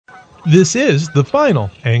This is the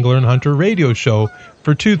final Angler and Hunter radio show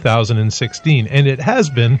for 2016, and it has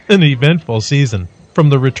been an eventful season. From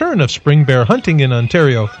the return of spring bear hunting in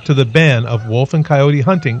Ontario to the ban of wolf and coyote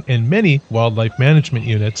hunting in many wildlife management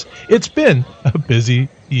units, it's been a busy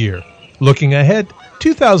year. Looking ahead,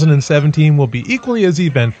 2017 will be equally as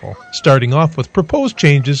eventful, starting off with proposed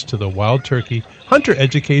changes to the wild turkey hunter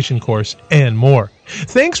education course and more.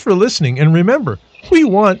 Thanks for listening, and remember, we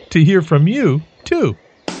want to hear from you, too.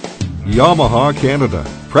 Yamaha Canada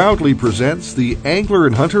proudly presents the Angler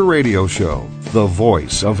and Hunter Radio Show, the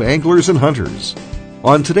voice of anglers and hunters.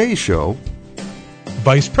 On today's show,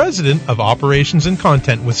 Vice President of Operations and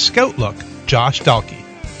Content with Scoutlook, Josh Dalkey,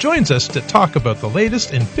 joins us to talk about the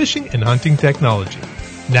latest in fishing and hunting technology.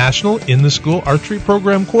 National In-the-School Archery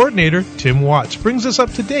Program Coordinator Tim Watts brings us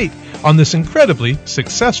up to date on this incredibly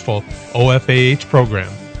successful OFAH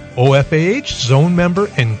program. OFAH Zone Member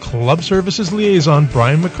and Club Services Liaison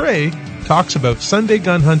Brian McRae talks about Sunday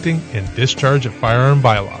gun hunting and discharge of firearm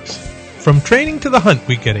bylaws. From training to the hunt,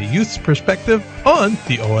 we get a youth's perspective on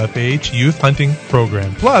the OFAH Youth Hunting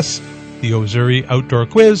Program, plus the Ozuri Outdoor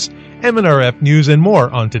Quiz, MNRF News, and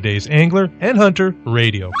more on today's Angler and Hunter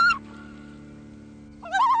Radio.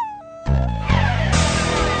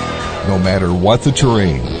 no matter what the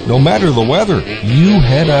terrain, no matter the weather, you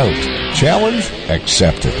head out. Challenge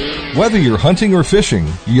accepted. Whether you're hunting or fishing,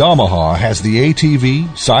 Yamaha has the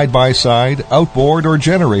ATV, side-by-side, outboard, or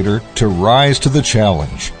generator to rise to the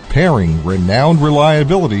challenge, pairing renowned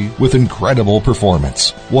reliability with incredible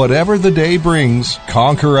performance. Whatever the day brings,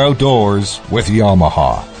 conquer outdoors with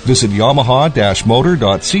Yamaha. Visit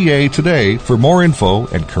yamaha-motor.ca today for more info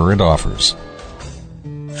and current offers.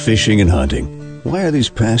 Fishing and hunting. Why are these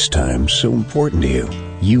pastimes so important to you?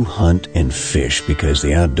 You hunt and fish because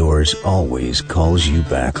the outdoors always calls you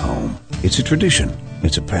back home. It's a tradition.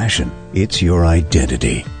 It's a passion. It's your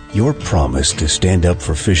identity. Your promise to stand up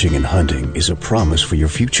for fishing and hunting is a promise for your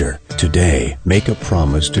future. Today, make a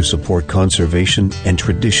promise to support conservation and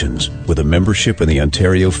traditions with a membership in the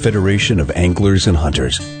Ontario Federation of Anglers and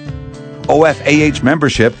Hunters. OFAH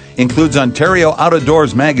membership includes Ontario Out of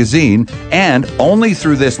Doors magazine and, only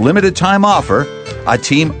through this limited time offer, a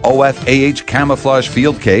Team OFAH camouflage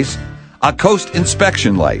field case, a Coast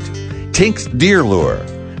inspection light, Tinks deer lure,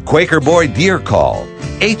 Quaker Boy deer call,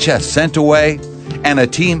 HS Scent Away, and a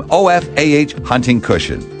Team OFAH hunting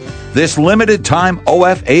cushion. This limited time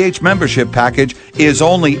OFAH membership package is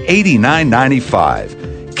only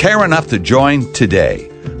 $89.95. Care enough to join today.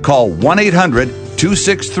 Call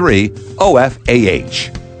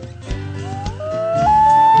 1-800-263-OFAH.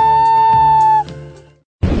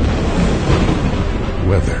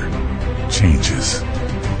 Weather changes.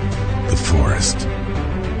 The forest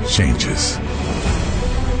changes.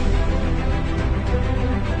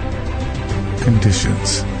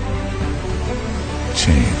 Conditions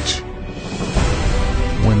change.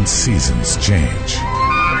 When seasons change,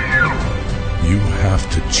 you have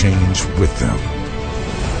to change with them.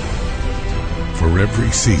 For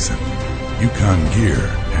every season, Yukon Gear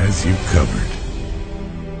has you covered.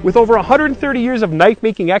 With over 130 years of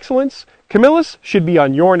knife-making excellence, Camillus should be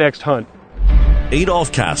on your next hunt.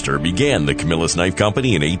 Adolph Castor began the Camillus Knife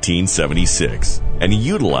Company in 1876, and he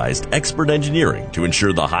utilized expert engineering to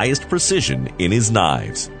ensure the highest precision in his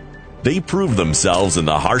knives. They proved themselves in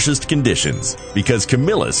the harshest conditions because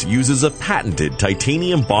Camillus uses a patented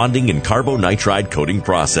titanium bonding and carbonitride coating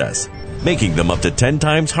process, making them up to 10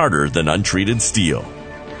 times harder than untreated steel.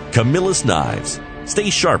 Camillus knives. Stay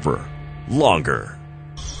sharper, longer.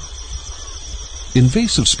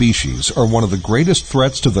 Invasive species are one of the greatest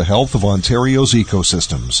threats to the health of Ontario's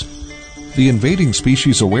ecosystems. The Invading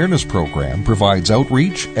Species Awareness Program provides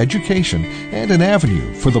outreach, education, and an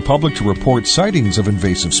avenue for the public to report sightings of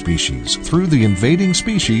invasive species through the Invading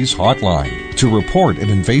Species Hotline. To report an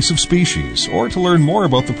invasive species or to learn more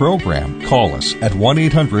about the program, call us at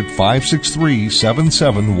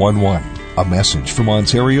 1-800-563-7711. A message from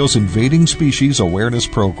Ontario's Invading Species Awareness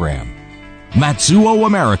Program. Matsuo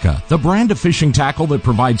America, the brand of fishing tackle that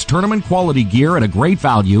provides tournament-quality gear at a great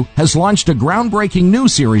value, has launched a groundbreaking new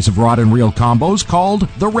series of rod and reel combos called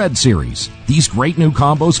the Red Series. These great new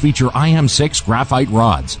combos feature IM6 graphite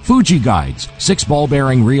rods, Fuji guides, 6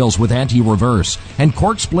 ball-bearing reels with anti-reverse, and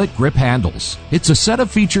cork-split grip handles. It's a set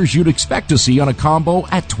of features you'd expect to see on a combo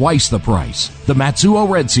at twice the price. The Matsuo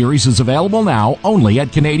Red Series is available now only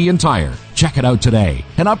at Canadian Tire. Check it out today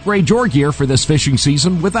and upgrade your gear for this fishing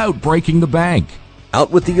season without breaking the bank. Out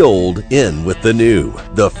with the old, in with the new.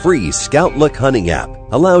 The free Scout Look hunting app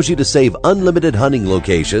allows you to save unlimited hunting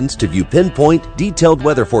locations to view pinpoint, detailed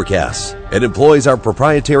weather forecasts. It employs our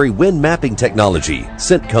proprietary wind mapping technology,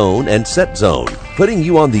 scent cone and set zone, putting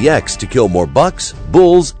you on the X to kill more bucks,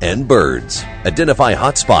 bulls, and birds. Identify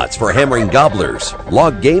hot spots for hammering gobblers,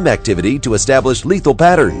 log game activity to establish lethal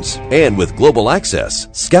patterns. And with global access,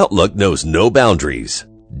 Scout Look knows no boundaries.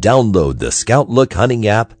 Download the Scout Look hunting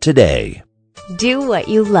app today. Do what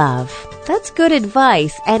you love. That's good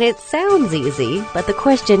advice, and it sounds easy, but the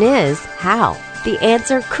question is, how? The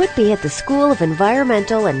answer could be at the School of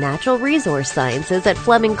Environmental and Natural Resource Sciences at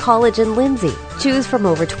Fleming College in Lindsay. Choose from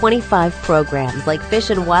over 25 programs like Fish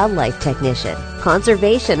and Wildlife Technician,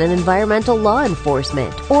 Conservation and Environmental Law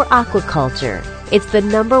Enforcement, or Aquaculture. It's the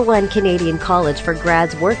 #1 Canadian college for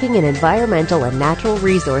grads working in environmental and natural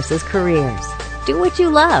resources careers. Do what you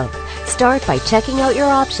love. Start by checking out your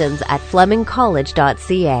options at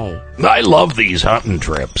flemingcollege.ca. I love these hunting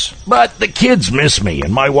trips, but the kids miss me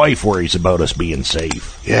and my wife worries about us being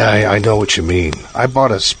safe. Yeah, I know what you mean. I bought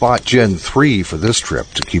a Spot Gen 3 for this trip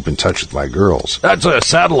to keep in touch with my girls. That's a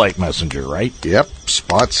satellite messenger, right? Yep,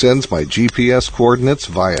 Spot sends my GPS coordinates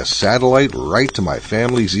via satellite right to my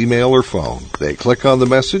family's email or phone. They click on the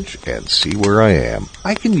message and see where I am.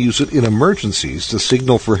 I can use it in emergencies to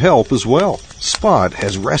signal for help as well. Spot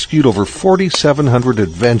has rescued over 4,700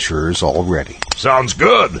 adventurers already. Sounds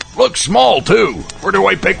good. Looks small, too. Where do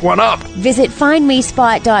I pick one up? Visit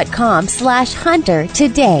findmespot.com/hunter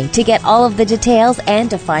today to get all of the details and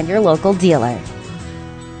to find your local dealer.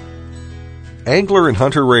 Angler and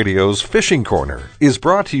Hunter Radio's Fishing Corner is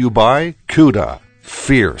brought to you by CUDA.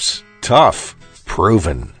 Fierce, tough,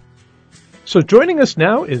 proven. So joining us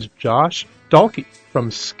now is Josh Dalkey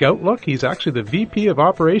from Scout Look. He's actually the VP of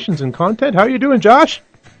Operations and Content. How are you doing, Josh?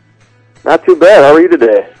 Not too bad. How are you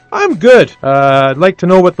today? I'm good. I'd like to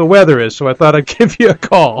know what the weather is, so I thought I'd give you a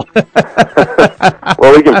call.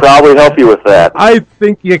 Well, we can probably help you with that. I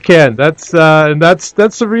think you can. That's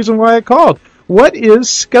the reason why I called. What is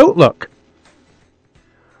Scout Look?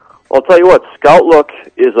 Well, I'll tell you what. Scout Look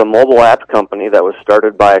is a mobile app company that was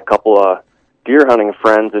started by a couple of deer hunting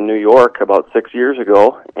friends in New York about 6 years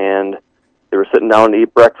ago, and they were sitting down to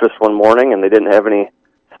eat breakfast one morning, and they didn't have any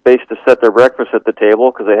space to set their breakfast at the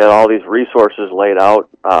table because they had all these resources laid out,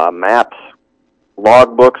 maps,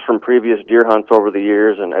 log books from previous deer hunts over the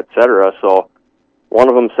years, and et cetera. So one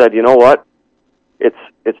of them said, you know what, it's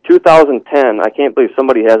 2010. I can't believe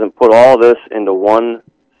somebody hasn't put all this into one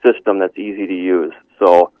system that's easy to use.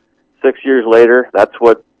 So 6 years later, that's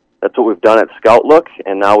what we've done at Scout Look,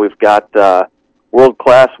 and now we've got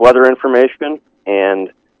world-class weather information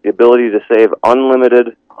and the ability to save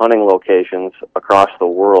unlimited hunting locations across the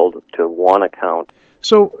world to one account.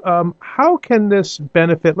 So how can this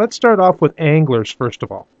benefit? Let's start off with anglers, first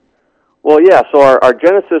of all. Well, yeah, so our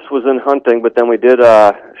genesis was in hunting, but then we did,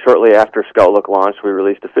 shortly after Scout Look launched, we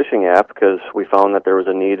released a fishing app because we found that there was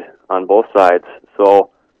a need on both sides. So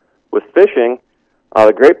with fishing,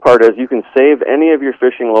 the great part is you can save any of your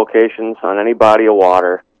fishing locations on any body of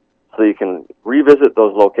water, so you can revisit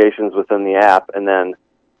those locations within the app, and then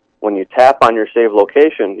when you tap on your save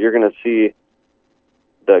location, you're going to see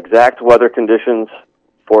the exact weather conditions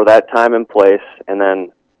for that time and place, and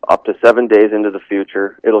then up to 7 days into the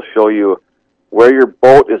future, it'll show you where your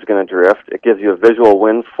boat is going to drift. It gives you a visual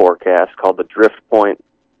wind forecast called the Drift Point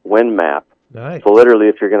Wind Map. Nice. So literally,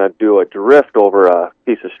 if you're going to do a drift over a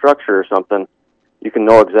piece of structure or something, you can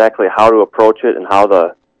know exactly how to approach it and how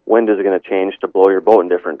the wind is going to change to blow your boat in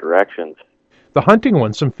different directions. The hunting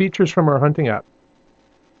one, some features from our hunting app.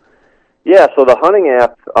 Yeah, so the hunting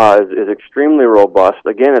app is extremely robust.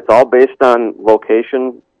 Again, it's all based on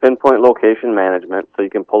pinpoint location management, so you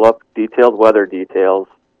can pull up detailed weather details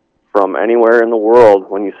from anywhere in the world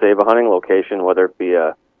when you save a hunting location, whether it be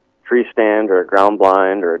a tree stand or a ground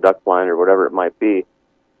blind or a duck blind or whatever it might be.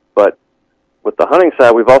 But with the hunting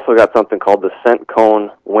side, we've also got something called the Scent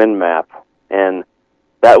Cone Wind Map, and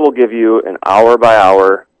that will give you an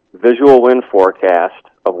hour-by-hour visual wind forecast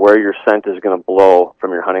of where your scent is going to blow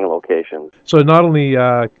from your hunting location. So it not only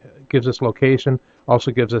gives us location,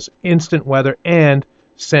 also gives us instant weather and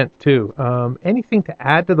scent too. Anything to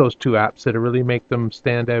add to those two apps that really make them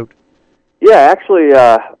stand out? Yeah, actually,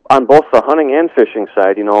 on both the hunting and fishing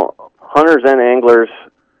side, hunters and anglers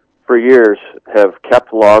for years have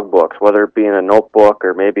kept logbooks, whether it be in a notebook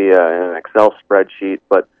or maybe in an Excel spreadsheet,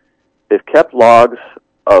 but they've kept logs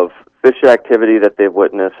of fish activity that they've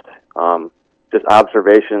witnessed, just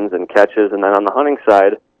observations and catches, and then on the hunting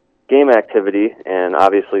side, game activity and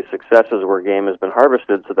obviously successes where game has been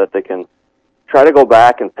harvested so that they can try to go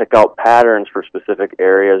back and pick out patterns for specific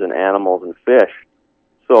areas and animals and fish.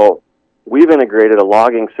 So we've integrated a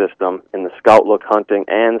logging system in the ScoutLook Hunting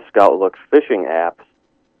and ScoutLook Fishing apps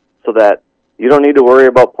so that you don't need to worry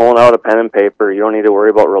about pulling out a pen and paper. You don't need to worry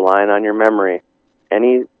about relying on your memory.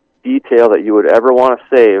 Any detail that you would ever want to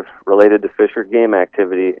save related to fish or game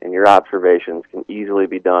activity and your observations can easily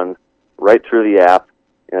be done right through the app,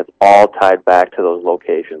 and it's all tied back to those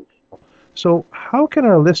locations. So how can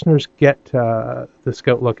our listeners get the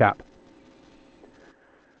ScoutLook app?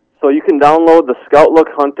 So you can download the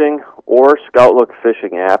ScoutLook Hunting or ScoutLook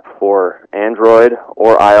Fishing app for Android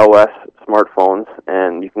or iOS smartphones,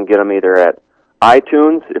 and you can get them either at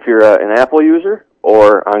iTunes if you're an Apple user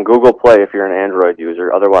or on Google Play if you're an Android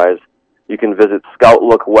user. Otherwise, you can visit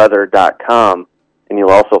ScoutLookWeather.com, and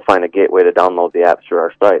you'll also find a gateway to download the apps through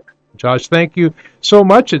our site. Josh, thank you so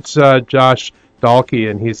much. It's Josh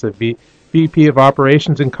Dalkey, and he's the VP of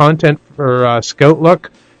Operations and Content for ScoutLook.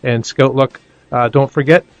 And ScoutLook, don't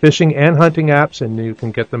forget, fishing and hunting apps, and you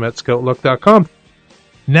can get them at ScoutLook.com.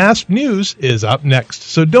 NASP News is up next,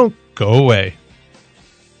 so don't go away.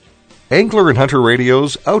 Angler and Hunter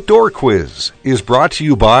Radio's Outdoor Quiz is brought to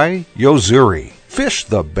you by Yozuri. Fish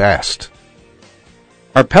the best.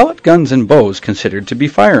 Are pellet guns and bows considered to be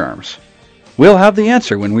firearms? We'll have the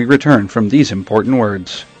answer when we return from these important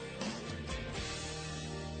words.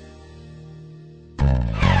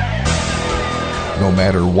 No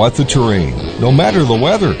matter what the terrain, no matter the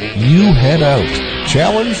weather, you head out.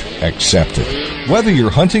 Challenge accepted. Whether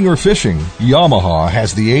you're hunting or fishing, Yamaha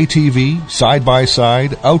has the ATV,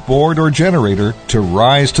 side-by-side, outboard, or generator to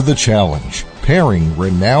rise to the challenge, pairing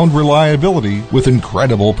renowned reliability with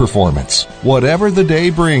incredible performance. Whatever the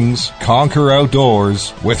day brings, conquer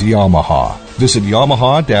outdoors with Yamaha. Visit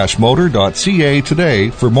yamaha-motor.ca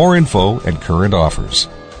today for more info and current offers.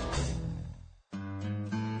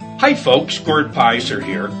 Hi folks, Gord Pizer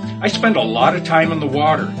here. I spend a lot of time in the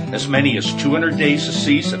water, as many as 200 days a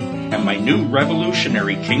season, and my new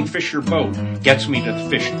revolutionary Kingfisher boat gets me to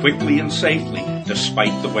fish quickly and safely,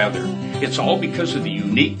 despite the weather. It's all because of the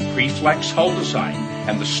unique Preflex hull design,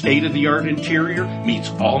 and the state-of-the-art interior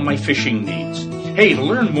meets all my fishing needs. Hey, to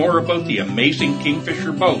learn more about the amazing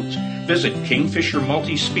Kingfisher boats, visit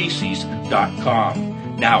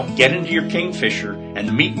KingfisherMultispecies.com. Now get into your Kingfisher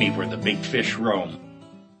and meet me where the big fish roam.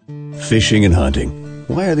 Fishing and hunting.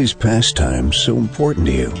 Why are these pastimes so important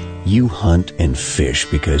to you? You hunt and fish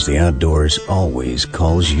because the outdoors always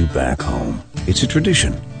calls you back home. It's a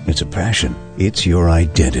tradition. It's a passion. It's your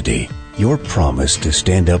identity. Your promise to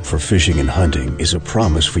stand up for fishing and hunting is a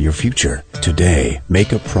promise for your future. Today,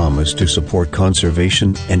 make a promise to support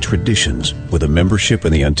conservation and traditions with a membership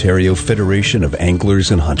in the Ontario Federation of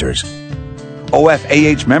Anglers and Hunters.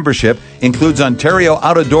 OFAH membership includes Ontario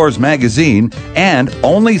Out of Doors magazine and,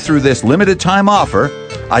 only through this limited time offer,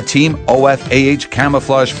 a Team OFAH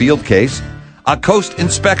camouflage field case, a Coast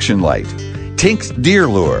inspection light, Tinks deer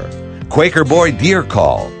lure, Quaker Boy deer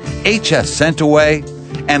call, HS Scent Away,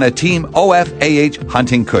 and a Team OFAH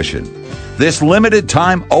hunting cushion. This limited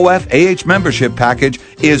time OFAH membership package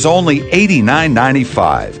is only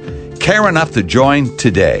 $89.95. Care enough to join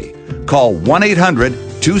today. Call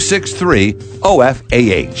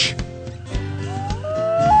 1-800-263-OFAH.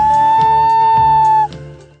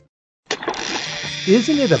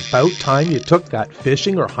 Isn't it about time you took that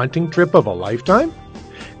fishing or hunting trip of a lifetime?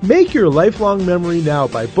 Make your lifelong memory now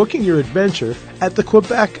by booking your adventure at the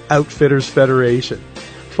Quebec Outfitters Federation.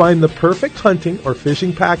 Find the perfect hunting or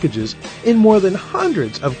fishing packages in more than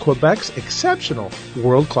hundreds of Quebec's exceptional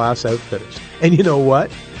world-class outfitters. And you know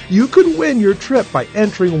what? You could win your trip by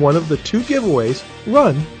entering one of the 2 giveaways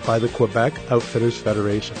run by the Quebec Outfitters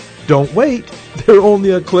Federation. Don't wait. They're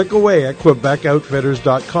only a click away at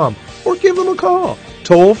QuebecOutfitters.com or give them a call,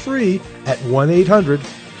 toll free at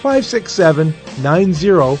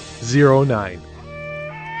 1-800-567-9009.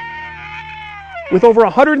 With over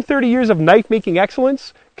 130 years of knife-making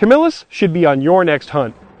excellence, Camillus should be on your next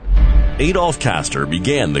hunt. Adolph Castor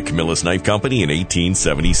began the Camillus Knife Company in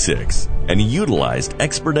 1876, and he utilized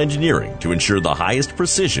expert engineering to ensure the highest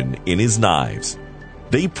precision in his knives.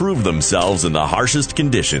 They proved themselves in the harshest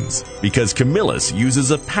conditions because Camillus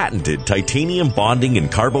uses a patented titanium bonding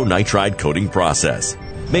and carbonitride coating process,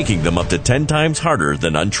 making them up to 10 times harder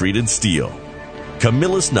than untreated steel.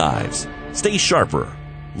 Camillus knives. Stay sharper,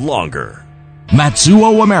 longer.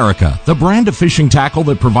 Matsuo America, the brand of fishing tackle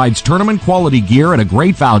that provides tournament-quality gear at a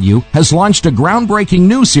great value, has launched a groundbreaking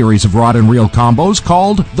new series of rod and reel combos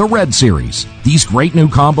called the Red Series. These great new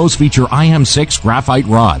combos feature IM6 graphite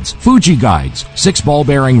rods, Fuji guides, 6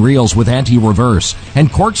 ball-bearing reels with anti-reverse, and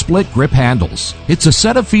cork-split grip handles. It's a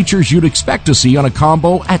set of features you'd expect to see on a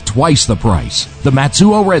combo at twice the price. The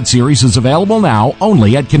Matsuo Red Series is available now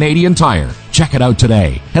only at Canadian Tire. Check Check it out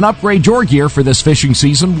today and upgrade your gear for this fishing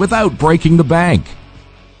season without breaking the bank.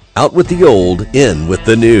 Out with the old, in with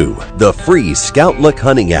the new. The free Scout Look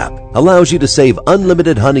hunting app allows you to save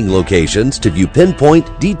unlimited hunting locations to view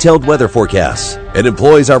pinpoint, detailed weather forecasts. It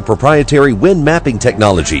employs our proprietary wind mapping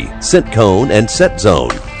technology, scent cone and set zone,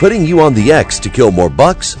 putting you on the X to kill more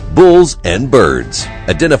bucks, bulls, and birds.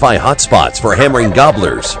 Identify hot spots for hammering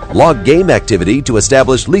gobblers, log game activity to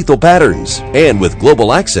establish lethal patterns. And with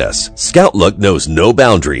global access, Scout Look knows no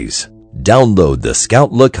boundaries. Download the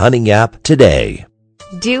Scout Look hunting app today.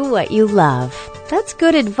 Do what you love. That's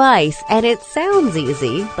good advice, and it sounds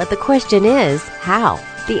easy, but the question is, how?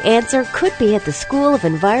 The answer could be at the School of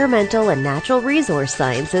Environmental and Natural Resource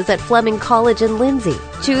Sciences at Fleming College in Lindsay.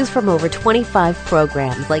 Choose from over 25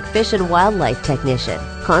 programs like Fish and Wildlife Technician,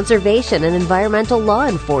 Conservation and Environmental Law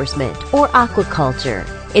Enforcement, or Aquaculture.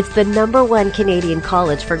 It's the #1 Canadian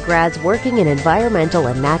college for grads working in environmental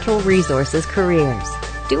and natural resources careers.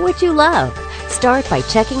 Do what you love. Start by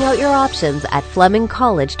checking out your options at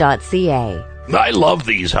flemingcollege.ca. I love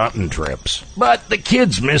these hunting trips, but the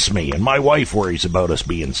kids miss me and my wife worries about us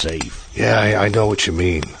being safe. Yeah, I know what you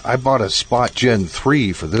mean. I bought a Spot Gen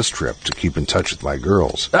 3 for this trip to keep in touch with my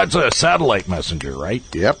girls. That's a satellite messenger, right?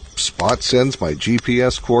 Yep. Spot sends my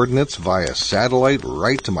GPS coordinates via satellite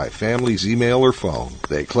right to my family's email or phone.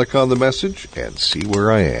 They click on the message and see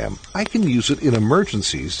where I am. I can use it in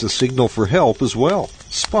emergencies to signal for help as well.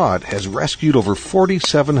 Spot has rescued over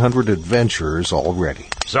 4,700 adventurers already.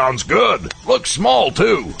 Sounds good. Looks small,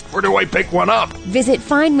 too. Where do I pick one up? Visit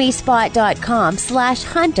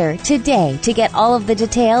findmespot.com/hunter today to get all of the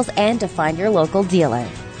details and to find your local dealer.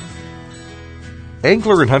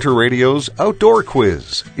 Angler and Hunter Radio's Outdoor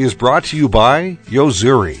Quiz is brought to you by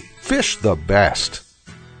Yo-Zuri. Fish the best.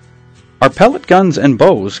 Are pellet guns and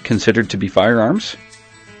bows considered to be firearms?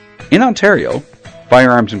 In Ontario,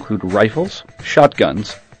 firearms include rifles,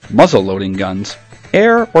 shotguns, muzzle-loading guns,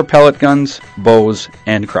 air or pellet guns, bows,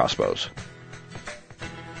 and crossbows.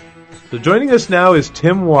 So joining us now is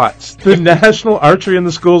Tim Watts, the National Archery in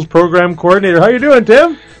the Schools Program Coordinator. How you doing,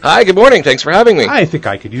 Tim? Hi, good morning. Thanks for having me. I think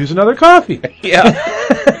I could use another coffee. Yeah.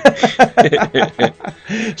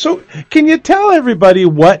 So, can you tell everybody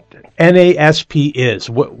what NASP is?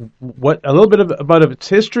 What a little bit about its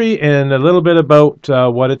history and a little bit about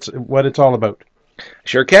what it's all about?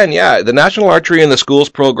 Sure can. Yeah, the National Archery in the Schools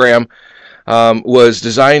Program was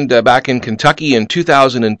designed back in Kentucky in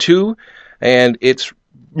 2002, and its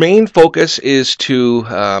main focus is to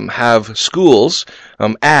have schools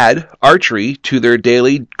add archery to their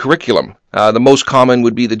daily curriculum. The most common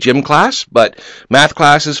would be the gym class, but math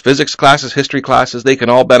classes, physics classes, history classes, they can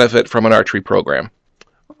all benefit from an archery program.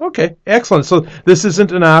 Okay, excellent. So this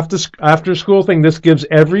isn't an after-school thing. This gives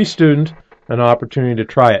every student an opportunity to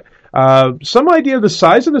try it. Some idea of the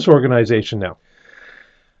size of this organization now?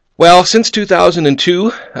 Well, since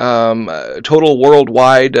 2002, total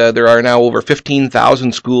worldwide, there are now over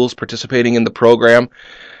 15,000 schools participating in the program,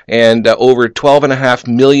 and over 12.5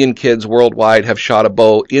 million kids worldwide have shot a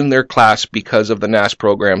bow in their class because of the NAS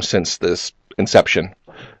program since this inception.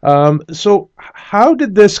 So how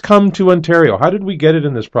did this come to Ontario? How did we get it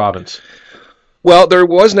in this province? Well, there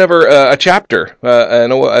was never a chapter,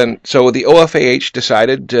 and so the OFAH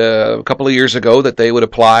decided a couple of years ago that they would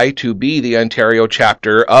apply to be the Ontario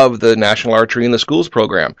chapter of the National Archery in the Schools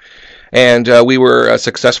program. And we were a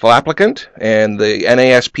successful applicant, and the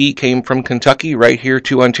NASP came from Kentucky right here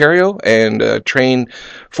to Ontario and trained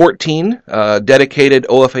 14 dedicated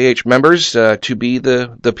OFAH members to be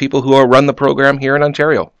the people who run the program here in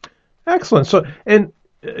Ontario. Excellent. So, and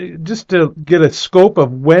just to get a scope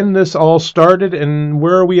of when this all started and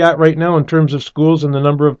where are we at right now in terms of schools and the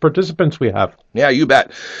number of participants we have? Yeah, you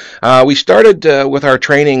bet. We started with our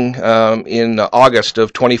training in August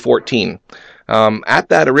of 2014. At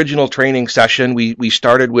that original training session, we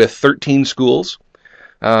started with 13 schools,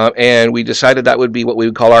 and we decided that would be what we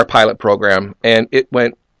would call our pilot program, and it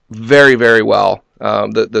went very, very well.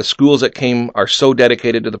 The schools that came are so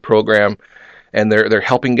dedicated to the program, and they're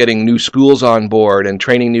helping getting new schools on board and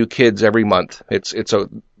training new kids every month.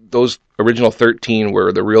 Those original 13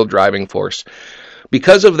 were the real driving force.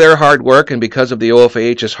 Because of their hard work and because of the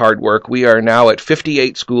OFAH's hard work, we are now at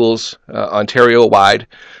 58 schools Ontario-wide.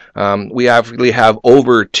 We actually have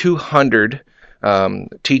over 200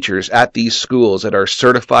 teachers at these schools that are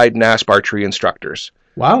certified NASP archery instructors.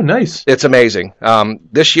 Wow, nice. It's amazing.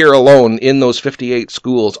 This year alone, in those 58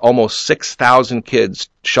 schools, almost 6,000 kids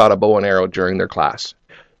shot a bow and arrow during their class.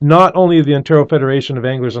 Not only the Ontario Federation of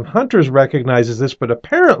Anglers and Hunters recognizes this, but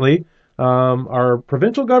apparently our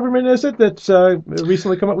provincial government, is it, that's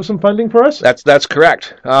recently come up with some funding for us? That's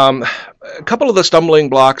correct. A couple of the stumbling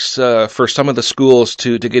blocks for some of the schools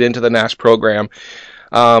to get into the NASP program.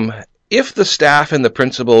 If the staff and the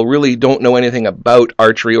principal really don't know anything about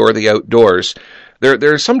archery or the outdoors,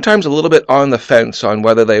 they're sometimes a little bit on the fence on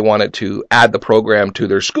whether they wanted to add the program to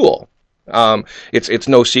their school. It's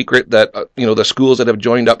no secret that the schools that have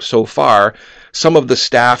joined up so far, some of the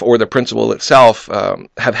staff or the principal itself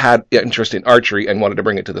have had interest in archery and wanted to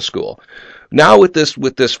bring it to the school. Now with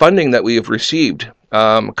this funding that we have received,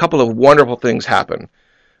 a couple of wonderful things happen.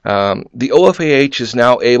 The OFAH is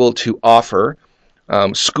now able to offer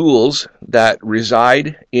schools that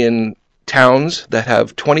reside in towns that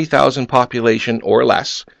have 20,000 population or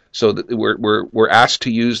less. So that we're asked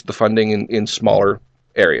to use the funding in smaller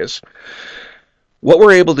areas. What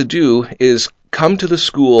we're able to do is come to the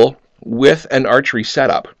school with an archery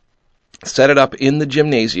setup, set it up in the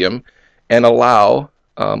gymnasium, and allow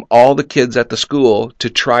all the kids at the school to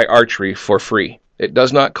try archery for free. It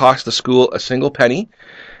does not cost the school a single penny,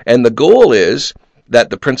 and the goal is that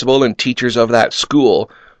the principal and teachers of that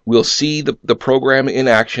school will see the program in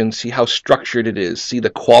action, see how structured it is, see the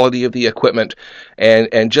quality of the equipment,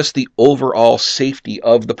 and just the overall safety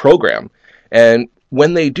of the program. And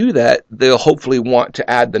when they do that, they'll hopefully want to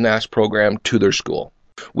add the NASP program to their school.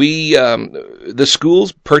 The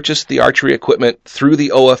schools purchase the archery equipment through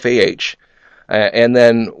the OFAH, and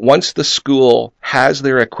then once the school has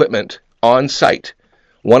their equipment on site,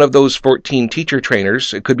 one of those 14 teacher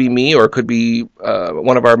trainers, it could be me or it could be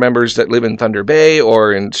one of our members that live in Thunder Bay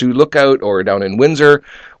or in Sioux Lookout or down in Windsor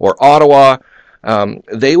or Ottawa,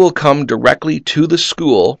 they will come directly to the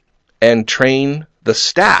school and train the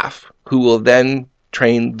staff, who will then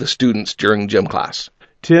train the students during gym class.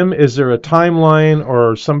 Tim, is there a timeline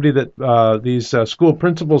or somebody that these school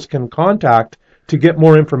principals can contact to get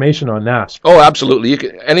more information on NASP? Oh,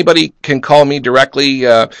 absolutely. Anybody can call me directly.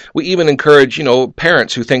 We even encourage,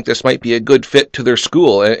 parents who think this might be a good fit to their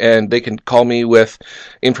school, and they can call me with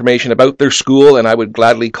information about their school, and I would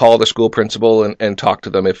gladly call the school principal and talk to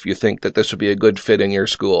them if you think that this would be a good fit in your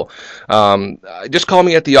school. Just call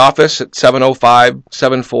me at the office at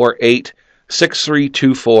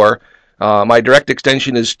 705-748-6324. My direct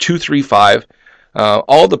extension is 235.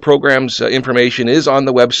 All the program's information is on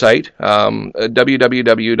the website,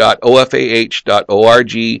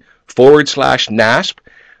 www.ofah.org/NASP.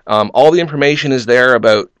 All the information is there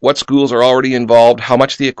about what schools are already involved, how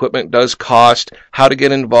much the equipment does cost, how to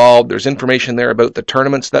get involved. There's information there about the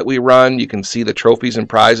tournaments that we run. You can see the trophies and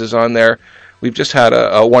prizes on there. We've just had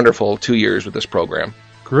a wonderful 2 years with this program.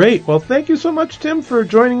 Great. Well, thank you so much, Tim, for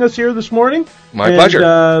joining us here this morning. My pleasure.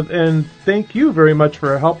 And thank you very much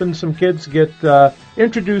for helping some kids get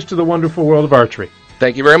introduced to the wonderful world of archery.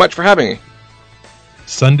 Thank you very much for having me.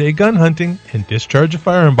 Sunday gun hunting and discharge of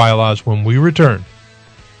firearm bylaws when we return.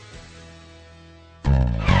 No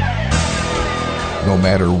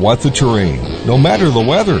matter what the terrain, no matter the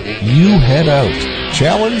weather, you head out.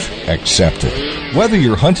 Challenge accepted. Whether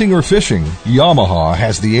you're hunting or fishing, Yamaha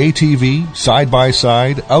has the ATV,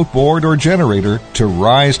 side-by-side, outboard, or generator to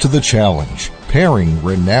rise to the challenge, pairing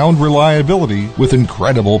renowned reliability with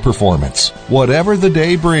incredible performance. Whatever the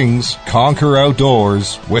day brings, conquer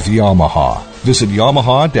outdoors with Yamaha. Visit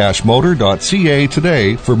yamaha-motor.ca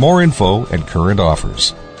today for more info and current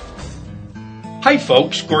offers. Hi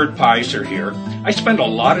folks, Gord Pizer here. I spend a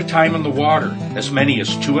lot of time in the water, as many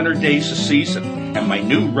as 200 days a season, and my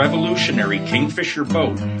new revolutionary Kingfisher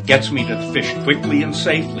boat gets me to the fish quickly and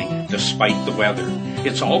safely, despite the weather.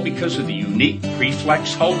 It's all because of the unique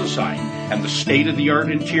Preflex hull design, and the state-of-the-art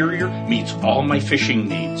interior meets all my fishing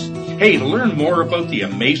needs. Hey, to learn more about the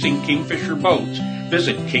amazing Kingfisher boats,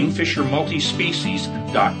 visit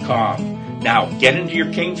kingfishermultispecies.com. Now get into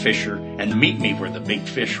your Kingfisher and meet me where the big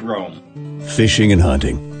fish roam. Fishing and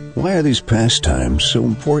hunting. Why are these pastimes so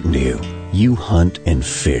important to you? You hunt and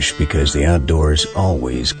fish because the outdoors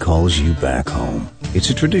always calls you back home. It's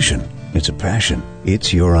a tradition. It's a passion.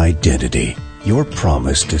 It's your identity. Your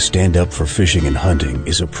promise to stand up for fishing and hunting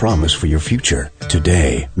is a promise for your future.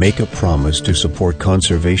 Today, make a promise to support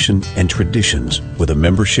conservation and traditions with a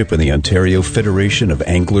membership in the Ontario Federation of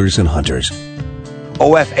Anglers and Hunters.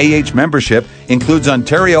 OFAH membership includes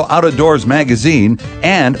Ontario Out of Doors magazine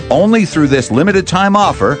and, only through this limited time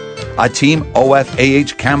offer, a Team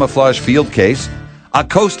OFAH camouflage field case, a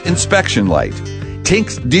Coast inspection light,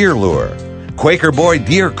 Tinks deer lure, Quaker Boy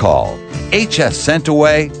deer call, HS Scent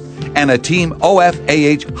Away, and a Team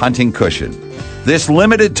OFAH hunting cushion. This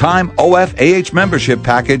limited time OFAH membership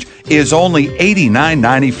package is only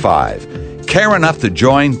 $89.95. Care enough to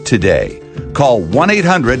join today. Call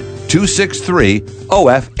 1-800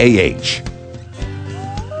 263-OFAH.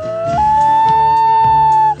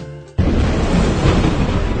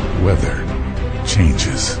 Weather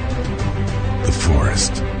changes. The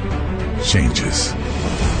forest changes.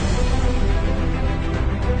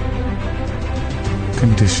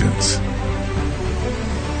 Conditions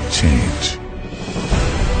change.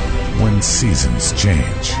 When seasons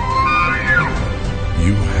change,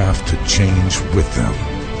 you have to change with them.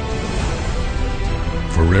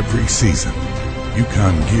 For every season,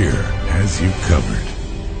 Yukon Gear has you covered.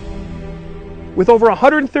 With over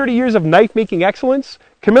 130 years of knife-making excellence,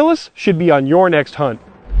 Camillus should be on your next hunt.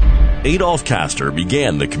 Adolph Castor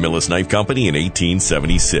began the Camillus Knife Company in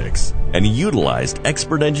 1876, and he utilized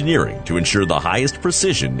expert engineering to ensure the highest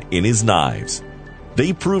precision in his knives.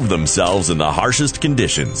 They proved themselves in the harshest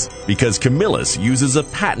conditions because Camillus uses a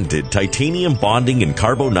patented titanium bonding and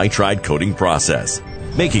carbonitride coating process,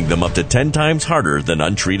 making them up to 10 times harder than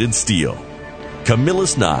untreated steel.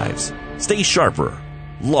 Camillus knives. Stay sharper,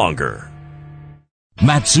 longer.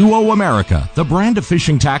 Matsuo America, the brand of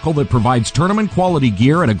fishing tackle that provides tournament-quality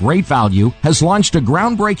gear at a great value, has launched a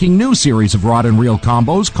groundbreaking new series of rod and reel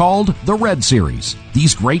combos called the Red Series.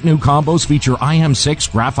 These great new combos feature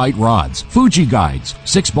IM6 graphite rods, Fuji guides,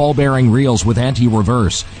 6 ball-bearing reels with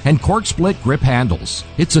anti-reverse, and cork-split grip handles.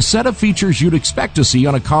 It's a set of features you'd expect to see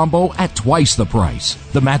on a combo at twice the price.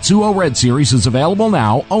 The Matsuo Red Series is available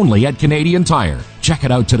now only at Canadian Tire. Check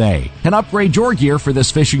it out today and upgrade your gear for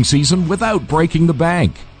this fishing season without breaking the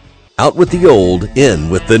bank. Out with the old, in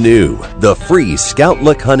with the new. The free Scout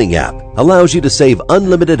Look hunting app allows you to save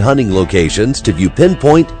unlimited hunting locations to view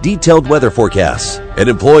pinpoint, detailed weather forecasts. It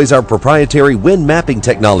employs our proprietary wind mapping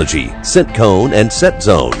technology, scent cone and set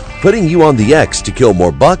zone, putting you on the X to kill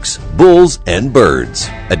more bucks, bulls, and birds.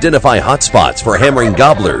 Identify hot spots for hammering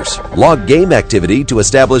gobblers, log game activity to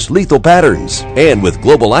establish lethal patterns. And with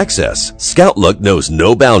global access, Scout Look knows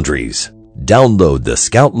no boundaries. Download the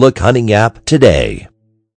Scout Look hunting app today.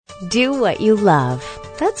 Do what you love.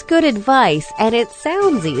 That's good advice, and it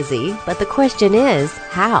sounds easy, but the question is,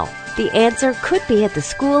 how? The answer could be at the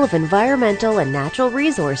School of Environmental and Natural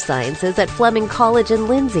Resource Sciences at Fleming College in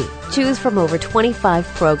Lindsay. Choose from over 25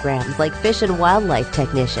 programs like Fish and Wildlife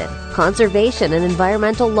Technician, Conservation and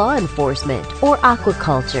Environmental Law Enforcement, or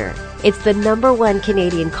Aquaculture. It's the #1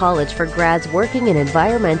 Canadian college for grads working in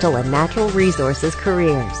environmental and natural resources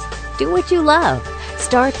careers. Do what you love.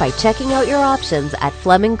 Start by checking out your options at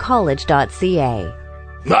flemingcollege.ca.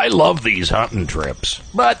 I love these hunting trips,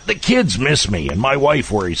 but the kids miss me and my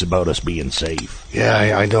wife worries about us being safe.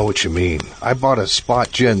 Yeah, I know what you mean. I bought a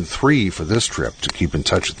Spot Gen 3 for this trip to keep in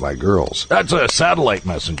touch with my girls. That's a satellite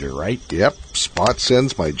messenger, right? Yep. Spot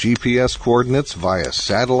sends my GPS coordinates via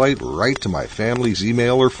satellite right to my family's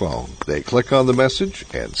email or phone. They click on the message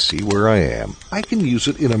and see where I am. I can use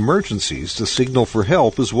it in emergencies to signal for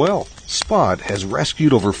help as well. Spot has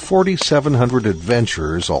rescued over 4,700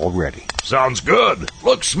 adventurers already. Sounds good.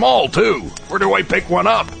 Looks small, too. Where do I pick one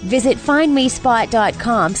up? Visit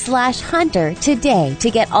findmespot.com/hunter today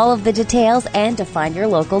to get all of the details and to find your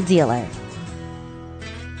local dealer.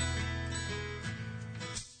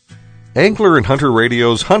 Angler and Hunter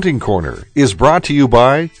Radio's Hunting Corner is brought to you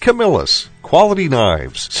by Camillus, quality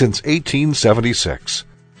knives since 1876.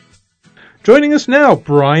 Joining us now,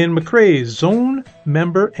 Brian McRae, Zone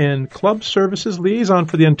Member and Club Services Liaison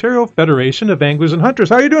for the Ontario Federation of Anglers and Hunters.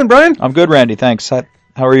 How are you doing, Brian? I'm good, Randy. Thanks. How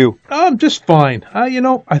are you? I'm just fine.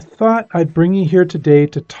 I thought I'd bring you here today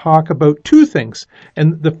to talk about two things.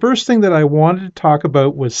 And the first thing that I wanted to talk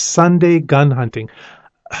about was Sunday gun hunting.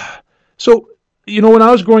 So, when I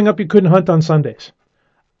was growing up, you couldn't hunt on Sundays.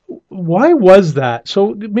 Why was that?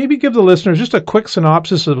 So maybe give the listeners just a quick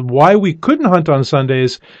synopsis of why we couldn't hunt on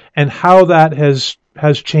Sundays and how that has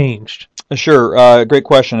changed. Sure. Great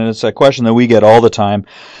question. And it's a question that we get all the time.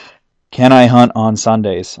 Can I hunt on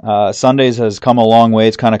Sundays? Sundays has come a long way.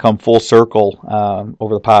 It's kind of come full circle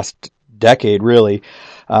over the past decade, really.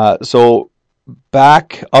 So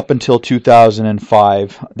back up until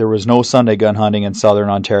 2005, there was no Sunday gun hunting in southern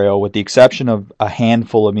Ontario, with the exception of a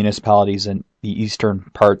handful of municipalities in the eastern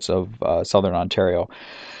parts of southern Ontario.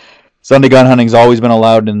 Sunday gun hunting's always been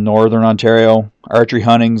allowed in northern Ontario. Archery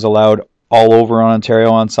hunting's allowed all over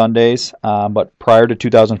Ontario on Sundays, but prior to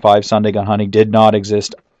 2005, Sunday gun hunting did not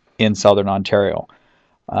exist in southern Ontario.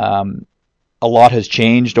 A lot has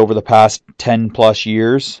changed over the past 10 plus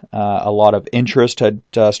years. A lot of interest had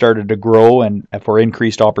started to grow and for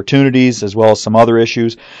increased opportunities, as well as some other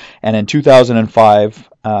issues. And in 2005,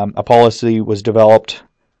 a policy was developed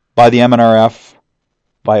by the MNRF,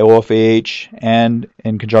 by OFAH, and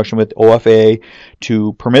in conjunction with OFA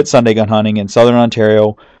to permit Sunday gun hunting in southern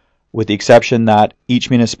Ontario with the exception that each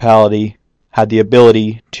municipality had the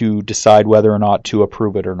ability to decide whether or not to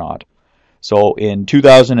approve it or not. So in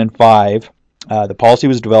 2005, the policy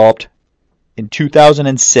was developed. In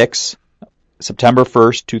 2006, September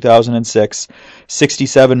 1st, 2006,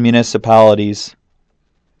 67 municipalities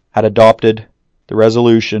had adopted the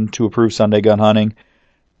resolution to approve Sunday gun hunting,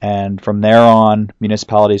 and from there on,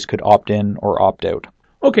 municipalities could opt in or opt out.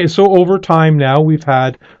 Okay, so over time now, we've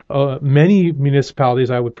had many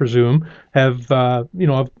municipalities, I would presume, have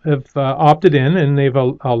opted in, and they've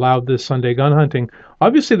allowed this Sunday gun hunting.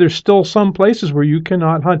 Obviously, there's still some places where you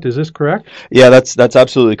cannot hunt. Is this correct? Yeah, that's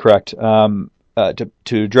absolutely correct. To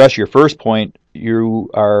address your first point,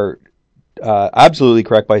 you are absolutely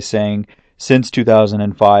correct by saying since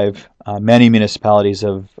 2005, many municipalities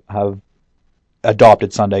have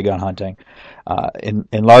adopted Sunday gun hunting.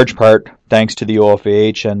 In large part, thanks to the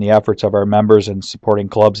OFAH and the efforts of our members and supporting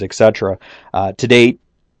clubs, etc. To date,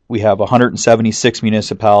 we have 176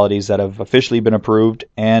 municipalities that have officially been approved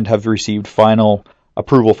and have received final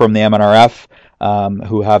approval from the MNRF,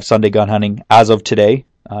 who have Sunday gun hunting as of today.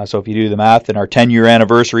 So if you do the math, in our 10-year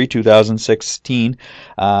anniversary, 2016,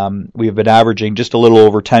 we have been averaging just a little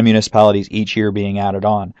over 10 municipalities each year being added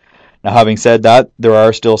on. Now, having said that, there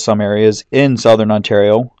are still some areas in southern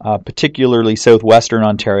Ontario, particularly southwestern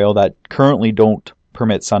Ontario, that currently don't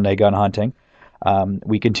permit Sunday gun hunting.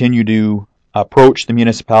 We continue to approach the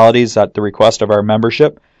municipalities at the request of our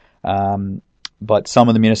membership, but some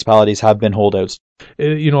of the municipalities have been holdouts.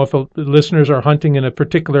 If listeners are hunting in a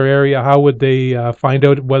particular area, how would they find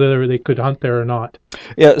out whether they could hunt there or not?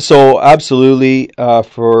 Yeah, so absolutely,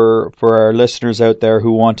 for our listeners out there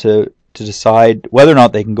who want to decide whether or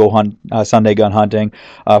not they can go hunt Sunday gun hunting,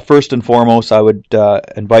 first and foremost, I would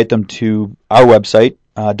invite them to our website,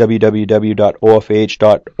 www.ofah.org.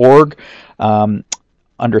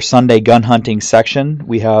 Under Sunday gun hunting section,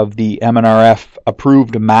 we have the MNRF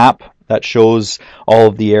approved map that shows all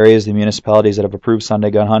of the areas, the municipalities that have approved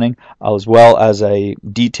Sunday gun hunting, as well as a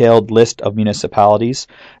detailed list of municipalities.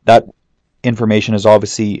 That information is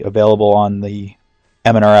obviously available on the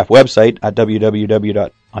MNRF website at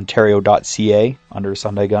www.ontario.ca under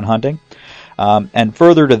Sunday gun hunting. And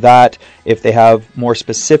further to that, if they have more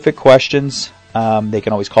specific questions, they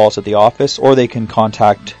can always call us at the office, or they can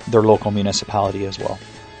contact their local municipality as well.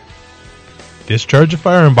 Discharge of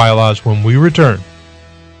Firearm Bylaws when we return.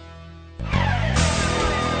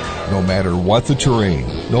 No matter what the terrain,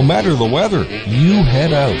 no matter the weather, you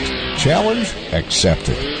head out. Challenge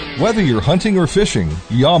accepted. Whether you're hunting or fishing,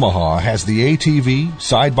 Yamaha has the ATV,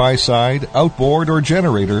 side-by-side, outboard, or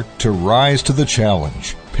generator to rise to the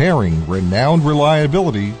challenge, pairing renowned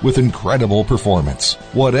reliability with incredible performance.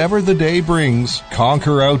 Whatever the day brings,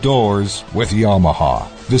 conquer outdoors with Yamaha.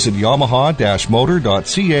 Visit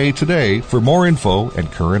yamaha-motor.ca today for more info and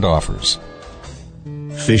current offers.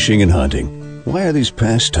 Fishing and hunting. Why are these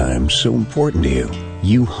pastimes so important to you?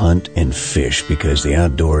 You hunt and fish because the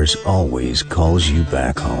outdoors always calls you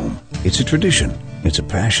back home. It's a tradition. It's a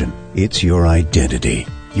passion. It's your identity.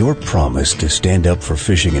 Your promise to stand up for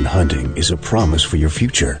fishing and hunting is a promise for your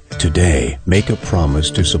future. Today, make a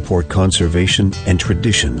promise to support conservation and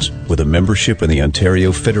traditions with a membership in the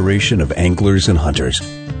Ontario Federation of Anglers and Hunters.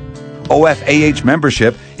 OFAH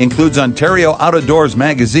membership includes Ontario Out of Doors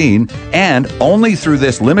magazine and, only through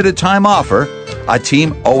this limited time offer, a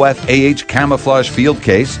Team OFAH camouflage field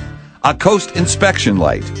case, a Coast inspection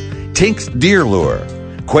light, Tinks deer lure,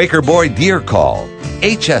 Quaker Boy deer call,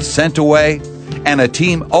 HS Scent Away, and a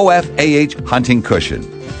Team OFAH hunting cushion.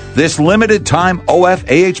 This limited time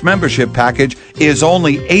OFAH membership package is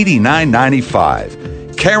only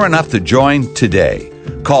 $89.95. Care enough to join today.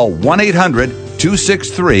 Call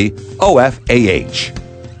 1-800-263-OFAH.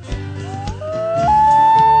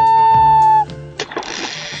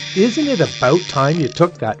 Isn't it about time you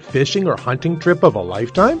took that fishing or hunting trip of a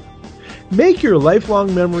lifetime? Make your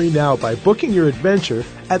lifelong memory now by booking your adventure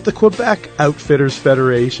at the Quebec Outfitters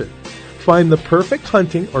Federation. Find the perfect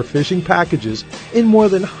hunting or fishing packages in more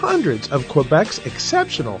than hundreds of Quebec's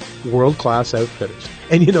exceptional world-class outfitters.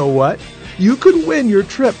 And you know what? You could win your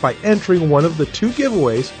trip by entering one of the 2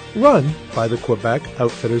 giveaways run by the Quebec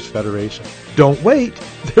Outfitters Federation. Don't wait.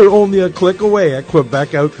 They're only a click away at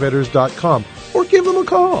QuebecOutfitters.com, or give them a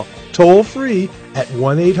call, toll free at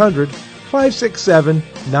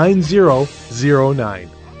 1-800-567-9009.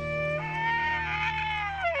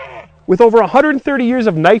 With over 130 years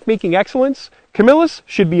of knife-making excellence, Camillus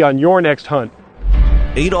should be on your next hunt.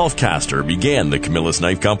 Adolph Castor began the Camillus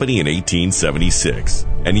Knife Company in 1876,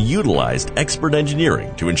 and he utilized expert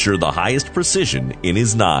engineering to ensure the highest precision in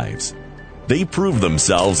his knives. They prove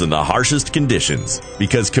themselves in the harshest conditions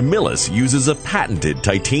because Camillus uses a patented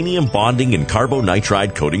titanium bonding and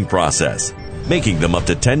carbonitride coating process, making them up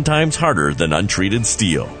to 10 times harder than untreated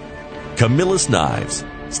steel. Camillus knives.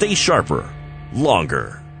 Stay sharper,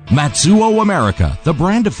 longer. Matsuo America, the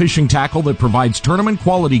brand of fishing tackle that provides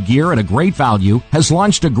tournament-quality gear at a great value, has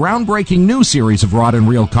launched a groundbreaking new series of rod and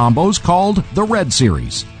reel combos called the Red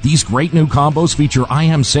Series. These great new combos feature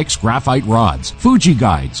IM6 graphite rods, Fuji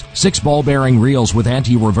guides, 6 ball-bearing reels with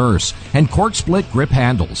anti-reverse, and cork-split grip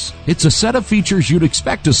handles. It's a set of features you'd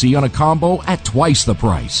expect to see on a combo at twice the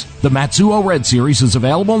price. The Matsuo Red Series is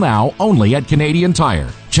available now only at Canadian Tire.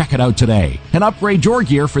 Check it out today and upgrade your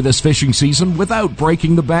gear for this fishing season without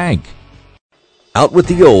breaking the bank. Out with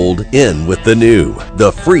the old, in with the new.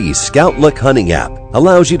 The free Scout Look hunting app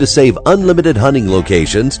allows you to save unlimited hunting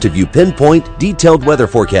locations to view pinpoint, detailed weather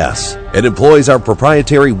forecasts. It employs our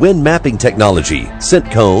proprietary wind mapping technology,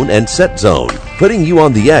 scent cone and set zone, putting you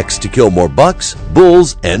on the X to kill more bucks,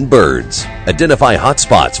 bulls, and birds. Identify hot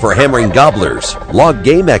spots for hammering gobblers, log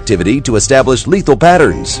game activity to establish lethal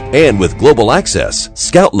patterns. And with global access,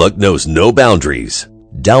 Scout Look knows no boundaries.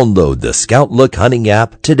 Download the Scout Look hunting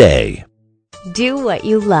app today. Do what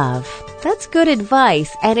you love. That's good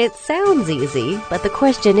advice, and it sounds easy, but the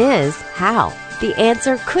question is, how? The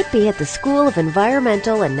answer could be at the School of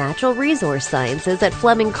Environmental and Natural Resource Sciences at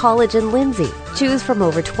Fleming College in Lindsay. Choose from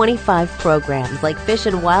over 25 programs like Fish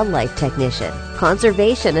and Wildlife Technician,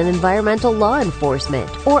 Conservation and Environmental Law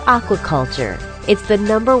Enforcement, or Aquaculture. It's the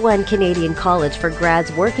 #1 Canadian college for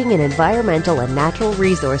grads working in environmental and natural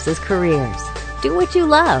resources careers. Do what you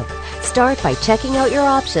love. Start by checking out your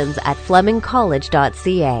options at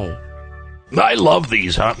flemingcollege.ca. I love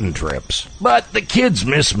these hunting trips, but the kids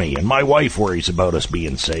miss me and my wife worries about us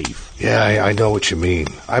being safe. Yeah, I know what you mean.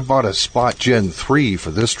 I bought a Spot Gen 3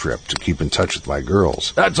 for this trip to keep in touch with my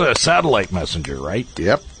girls. That's a satellite messenger, right?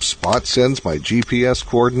 Yep. Spot sends my GPS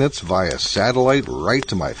coordinates via satellite right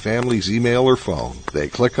to my family's email or phone. They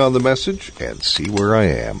click on the message and see where I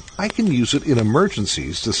am. I can use it in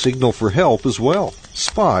emergencies to signal for help as well.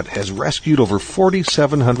 Spot has rescued over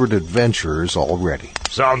 4,700 adventurers already.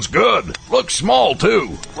 Sounds good. Looks small,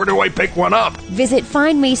 too. Where do I pick one up? Visit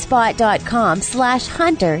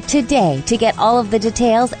findmespot.com/hunter today to get all of the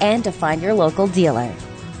details and to find your local dealer.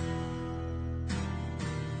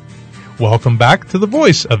 Welcome back to the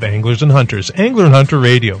voice of Anglers and Hunters, Angler and Hunter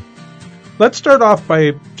Radio. Let's start off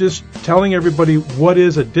by just telling everybody what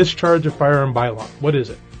is a discharge of firearm bylaw. What is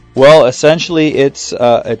it? Well, essentially, it's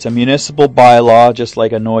a municipal bylaw, just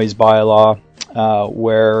like a noise bylaw,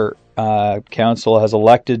 where council has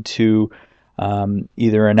elected to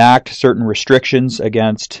either enact certain restrictions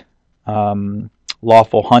against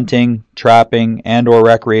lawful hunting, trapping, and or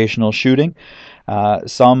recreational shooting.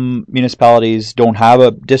 Some municipalities don't have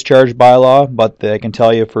a discharge bylaw, but I can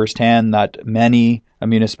tell you firsthand that many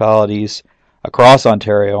municipalities across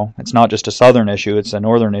Ontario, it's not just a southern issue, it's a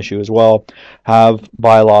northern issue as well, have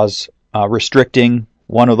bylaws restricting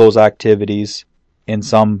one of those activities in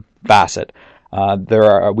some facet.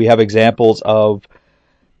 We have examples of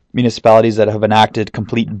municipalities that have enacted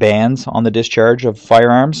complete bans on the discharge of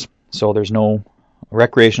firearms, so there's no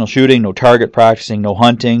recreational shooting, no target practicing, no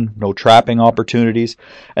hunting, no trapping opportunities.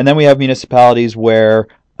 And then we have municipalities where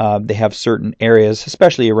they have certain areas,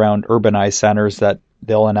 especially around urbanized centers, that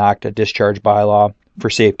they'll enact a discharge bylaw for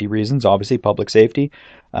safety reasons, obviously public safety.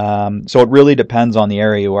 So it really depends on the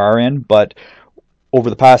area you are in. But over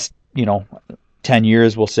the past, 10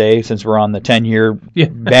 years, we'll say, since we're on the 10-year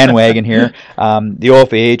bandwagon here, the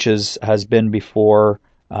OFAH has been before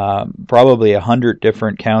probably 100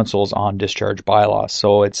 different councils on discharge bylaws.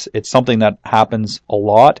 So it's something that happens a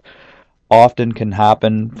lot. Often can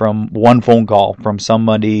happen from one phone call from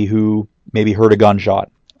somebody who maybe heard a gunshot.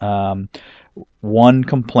 One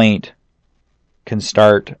complaint can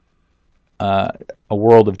start a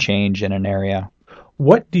world of change in an area.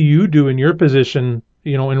 What do you do in your position,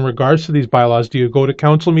 in regards to these bylaws? Do you go to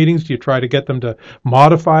council meetings? Do you try to get them to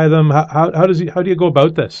modify them? How do you go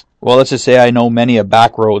about this? Well, let's just say I know many of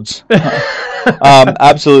back roads.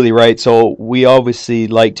 Absolutely right. So we obviously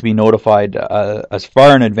like to be notified as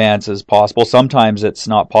far in advance as possible. Sometimes it's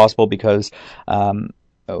not possible because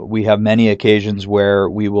we have many occasions where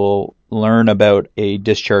we will learn about a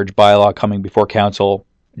discharge bylaw coming before council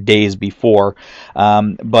days before.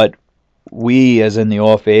 But we, as in the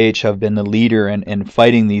OFAH, have been the leader in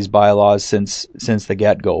fighting these bylaws since the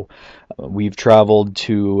get-go. We've traveled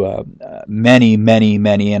to many,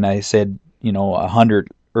 and I said, 100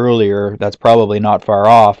 earlier, that's probably not far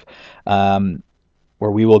off,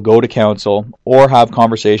 where we will go to council or have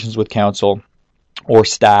conversations with council or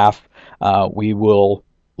staff. We will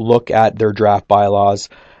look at their draft bylaws,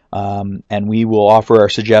 and we will offer our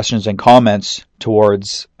suggestions and comments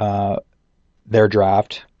towards their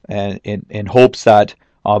draft, and in hopes that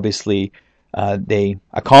obviously they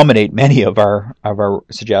accommodate many of our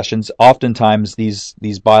suggestions. Oftentimes,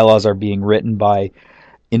 these bylaws are being written by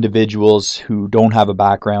individuals who don't have a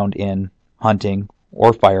background in hunting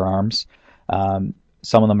or firearms.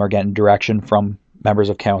 Some of them are getting direction from members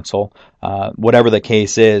of council. Whatever the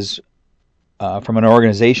case is, from an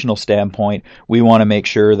organizational standpoint, we want to make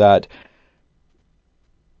sure that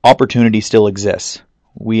opportunity still exists.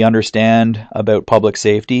 We understand about public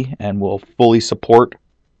safety and will fully support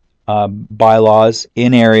bylaws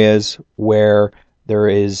in areas where there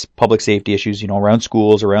is public safety issues, around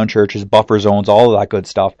schools, around churches, buffer zones, all of that good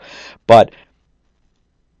stuff. But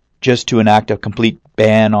just to enact a complete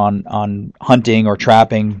ban on hunting or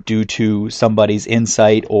trapping due to somebody's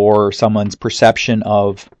insight or someone's perception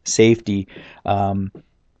of safety,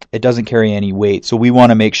 it doesn't carry any weight. So we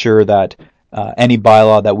want to make sure that any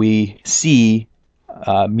bylaw that we see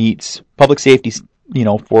meets public safety,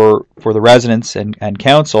 for the residents and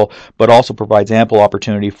council, but also provides ample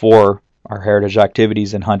opportunity for our heritage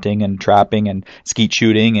activities in hunting and trapping and skeet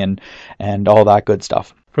shooting and all that good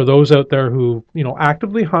stuff. For those out there who,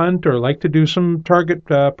 actively hunt or like to do some target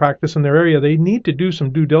practice in their area, they need to do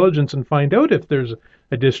some due diligence and find out if there's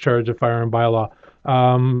a discharge of firearm bylaw.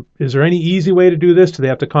 Is there any easy way to do this? Do they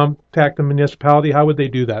have to contact the municipality? How would they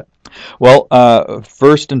do that? Well,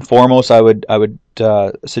 first and foremost, I would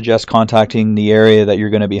suggest contacting the area that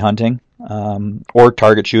you're going to be hunting or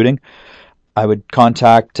target shooting. I would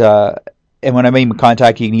contact, and when I mean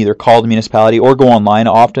contact, you can either call the municipality or go online.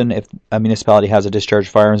 Often, if a municipality has a discharge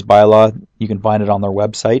firearms bylaw, you can find it on their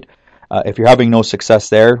website. If you're having no success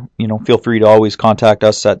there, feel free to always contact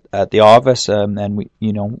us at the office, and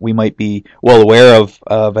we might be well aware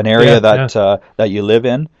of an area that you live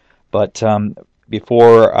in. But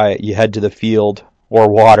before you head to the field or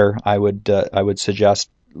water, I would suggest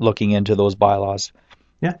looking into those bylaws.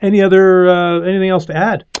 Yeah. Any other anything else to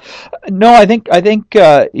add? No, I think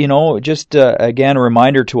just again a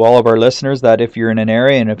reminder to all of our listeners that if you're in an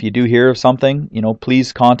area and if you do hear of something,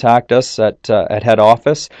 please contact us at head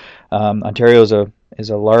office. Ontario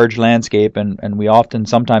is a large landscape, and we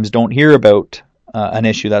sometimes don't hear about an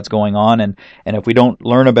issue that's going on, and if we don't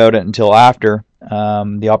learn about it until after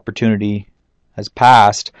the opportunity has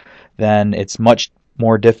passed, then it's much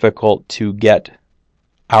more difficult to get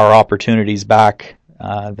our opportunities back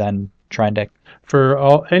than trying to.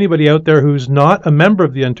 For anybody out there who's not a member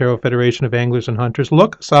of the Ontario Federation of Anglers and Hunters,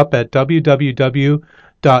 look us up at www.ofah.org.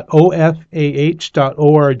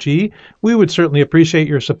 We would certainly appreciate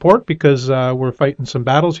your support because we're fighting some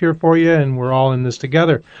battles here for you, and we're all in this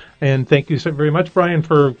together. And thank you so very much, Brian,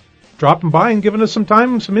 for dropping by and giving us some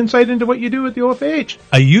time, some insight into what you do at the OFAH.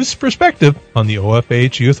 A youth's perspective on the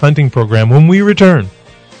OFAH Youth Hunting Program when we return.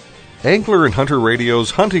 Angler and Hunter Radio's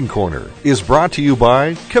Hunting Corner is brought to you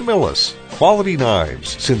by Camillus, quality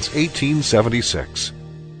knives since 1876.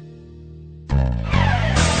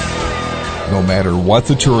 No matter what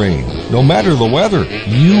the terrain, no matter the weather,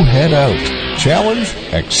 you head out. Challenge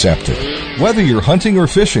accepted. Whether you're hunting or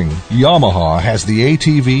fishing, Yamaha has the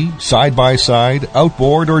ATV, side-by-side,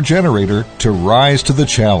 outboard, or generator to rise to the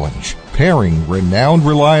challenge, pairing renowned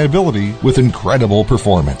reliability with incredible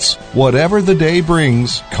performance. Whatever the day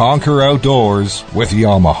brings, conquer outdoors with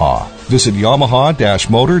Yamaha. Visit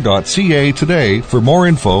yamaha-motor.ca today for more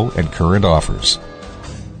info and current offers.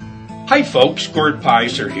 Hi folks, Gord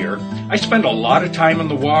Pizer here. I spend a lot of time in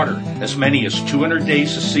the water, as many as 200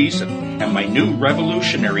 days a season, and my new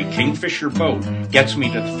revolutionary Kingfisher boat gets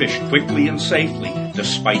me to fish quickly and safely,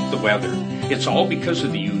 despite the weather. It's all because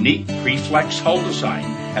of the unique Preflex hull design,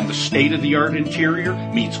 and the state-of-the-art interior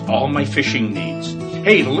meets all my fishing needs.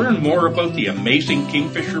 Hey, to learn more about the amazing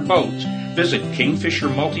Kingfisher boats, visit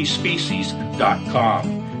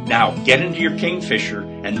kingfishermultispecies.com. Now get into your Kingfisher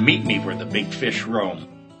and meet me where the big fish roam.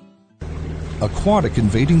 Aquatic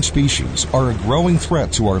invading species are a growing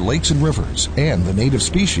threat to our lakes and rivers and the native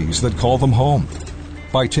species that call them home.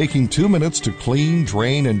 By taking 2 minutes to clean,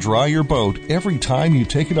 drain, and dry your boat every time you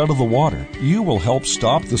take it out of the water, you will help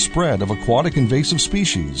stop the spread of aquatic invasive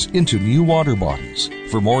species into new water bodies.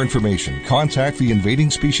 For more information, contact the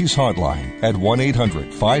Invading Species Hotline at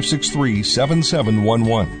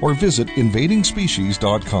 1-800-563-7711 or visit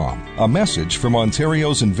invadingspecies.com. A message from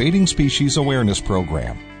Ontario's Invading Species Awareness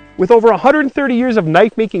Program. With over 130 years of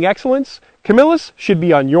knife-making excellence, Camillus should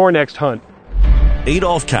be on your next hunt.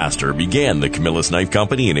 Adolph Castor began the Camillus Knife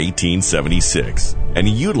Company in 1876, and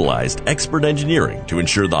he utilized expert engineering to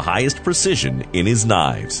ensure the highest precision in his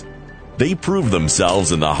knives. They prove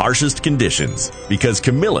themselves in the harshest conditions because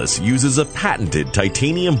Camillus uses a patented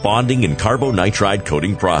titanium bonding and carbonitride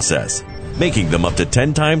coating process, making them up to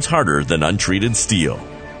 10 times harder than untreated steel.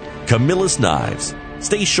 Camillus knives.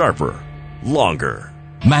 Stay sharper, longer.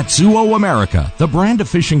 Matsuo America, the brand of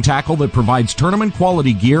fishing tackle that provides tournament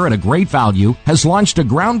quality gear at a great value, has launched a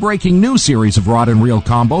groundbreaking new series of rod and reel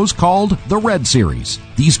combos called the Red Series.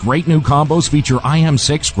 These great new combos feature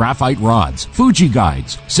IM6 graphite rods, Fuji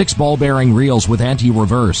guides, 6 ball bearing reels with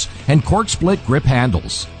anti-reverse, and cork split grip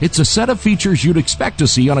handles. It's a set of features you'd expect to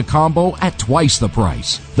see on a combo at twice the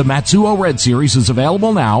price. The Matsuo Red Series is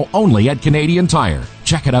available now only at Canadian Tire.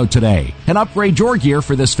 Check it out today and upgrade your gear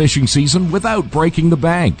for this fishing season without breaking the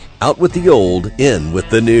bank. Out with the old, in with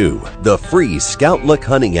the new. The free Scout Look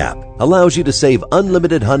hunting app allows you to save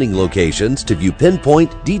unlimited hunting locations to view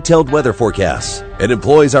pinpoint, detailed weather forecasts. It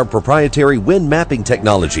employs our proprietary wind mapping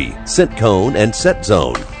technology, scent cone and set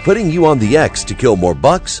zone, putting you on the X to kill more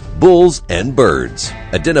bucks, bulls, and birds.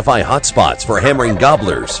 Identify hot spots for hammering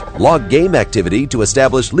gobblers, log game activity to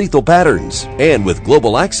establish lethal patterns, and with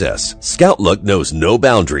global access, Scout Look knows no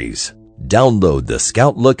boundaries. Download the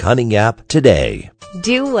Scout Look hunting app today.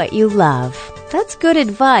 Do what you love. That's good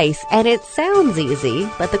advice, and it sounds easy,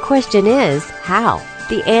 but the question is, how?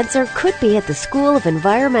 The answer could be at the School of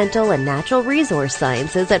Environmental and Natural Resource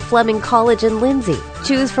Sciences at Fleming College in Lindsay.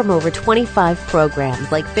 Choose from over 25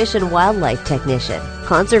 programs like Fish and Wildlife Technician,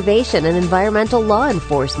 Conservation and Environmental Law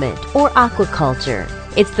Enforcement, or Aquaculture.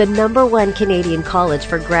 It's the #1 Canadian college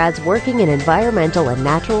for grads working in environmental and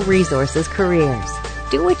natural resources careers.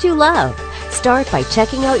 Do what you love. Start by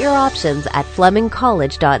checking out your options at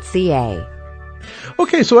flemingcollege.ca.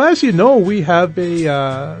 Okay, so as you know, we have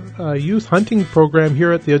a youth hunting program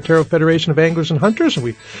here at the Ontario Federation of Anglers and Hunters.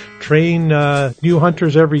 We train new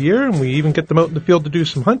hunters every year, and we even get them out in the field to do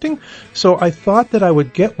some hunting. So I thought that I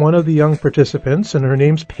would get one of the young participants, and her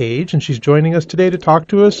name's Paige, and she's joining us today to talk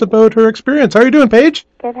to us about her experience. How are you doing, Paige?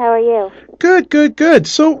 Good, how are you? Good, good, good.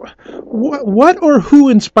 So what or who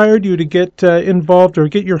inspired you to get involved or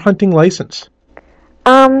get your hunting license?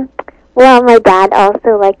 Well, my dad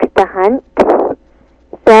also likes to hunt.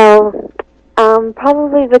 So,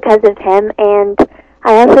 probably because of him, and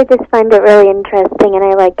I also just find it really interesting, and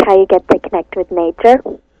I like how you get to connect with nature.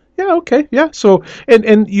 Yeah, okay, yeah. So,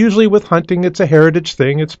 and usually with hunting, it's a heritage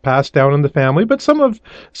thing. It's passed down in the family, but some of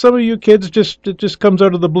you kids it just comes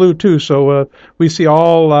out of the blue too. So, we see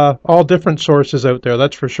all different sources out there.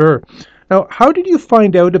 That's for sure. Now, how did you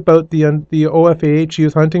find out about the OFAH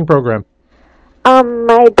youth hunting program?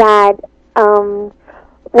 My dad,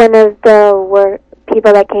 one of the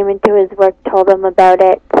people that came into his work told him about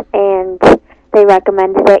it, and they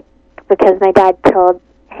recommended it because my dad told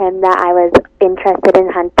him that I was interested in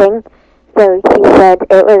hunting. So he said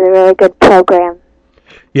it was a really good program.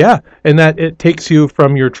 Yeah, and that it takes you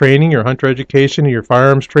from your training, your hunter education, your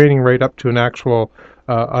firearms training, right up to an actual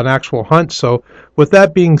hunt. So with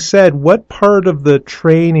that being said, what part of the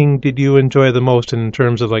training did you enjoy the most in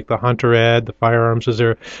terms of like the hunter ed, the firearms? Is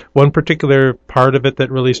there one particular part of it that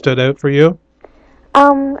really stood out for you?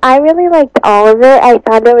 I really liked all of it. I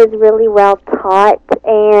thought it was really well taught, but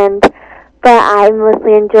I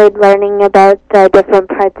mostly enjoyed learning about the different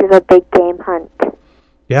parts of a big game hunt.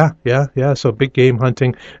 Yeah. So big game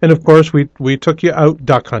hunting, and of course we took you out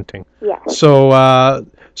duck hunting. Yeah. So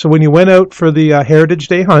when you went out for the Heritage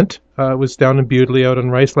Day hunt, it was down in Bewdley out on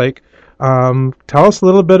Rice Lake. Tell us a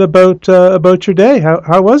little bit about your day.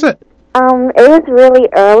 How was it? It was really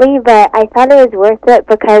early, but I thought it was worth it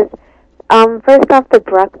because first off, the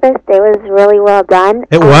breakfast, it was really well done.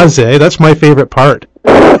 It was, eh? That's my favorite part.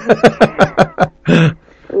 Yeah,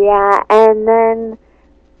 and then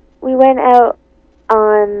we went out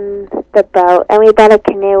on the boat, and we bought a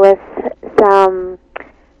canoe with some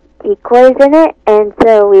decoys in it, and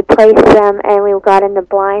so we placed them, and we got in the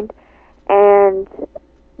blind, and,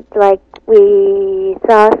 we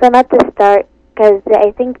saw some at the start, because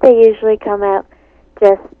I think they usually come out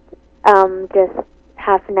just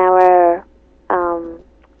half an hour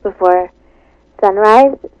before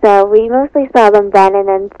sunrise. So we mostly saw them then and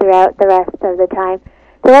then throughout the rest of the time.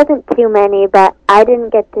 There wasn't too many, but I didn't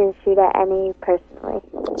get to shoot at any personally.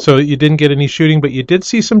 So you didn't get any shooting, but you did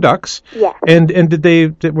see some ducks. Yeah. And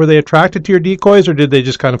were they attracted to your decoys, or did they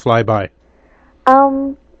just kind of fly by?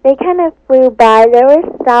 They kind of flew by. There were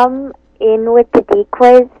some in with the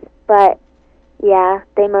decoys, but yeah,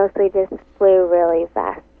 they mostly just flew really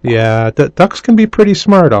fast. Yeah, ducks can be pretty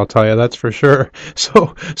smart, I'll tell you, that's for sure.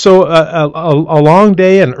 So a long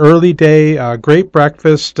day, an early day, great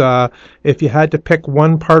breakfast. If you had to pick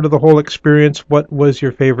one part of the whole experience, what was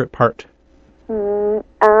your favorite part?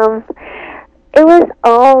 It was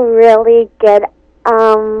all really good.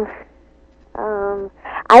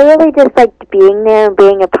 I really just liked being there and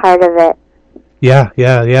being a part of it. Yeah.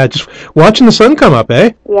 Just watching the sun come up,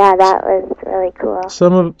 eh? Yeah, that was really cool.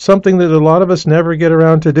 Something that a lot of us never get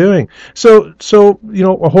around to doing. So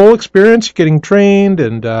a whole experience, getting trained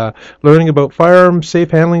and learning about firearms, safe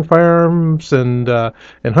handling firearms, and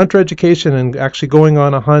hunter education, and actually going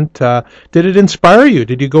on a hunt. Did it inspire you?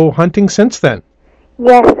 Did you go hunting since then?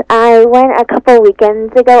 Yes, I went a couple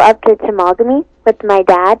weekends ago up to Temagami with my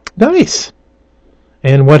dad. Nice.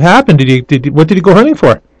 And what happened? What did you go hunting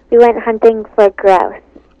for? We went hunting for grouse.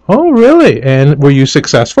 Oh, really? And were you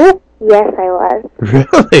successful? Yes, I was.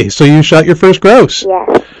 Really? So you shot your first grouse?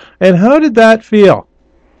 Yes. And how did that feel?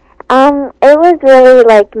 It was really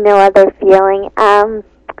like no other feeling.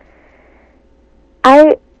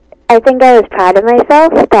 I think I was proud of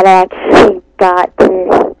myself that I actually got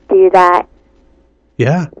to do that.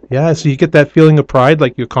 Yeah. So you get that feeling of pride,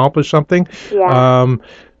 like you accomplished something. Yeah.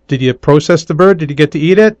 Did you process the bird? Did you get to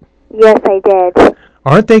eat it? Yes, I did.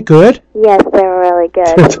 Aren't they good? Yes, they're really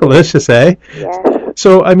good. Delicious, eh? Yes.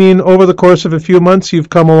 So, over the course of a few months, you've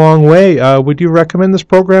come a long way. Would you recommend this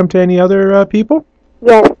program to any other people?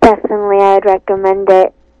 Yes, definitely. I would recommend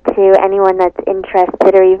it to anyone that's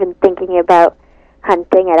interested or even thinking about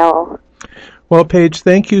hunting at all. Well, Paige,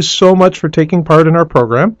 thank you so much for taking part in our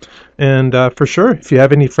program. And for sure, if you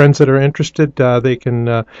have any friends that are interested, they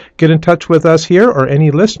can get in touch with us here, or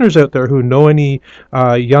any listeners out there who know any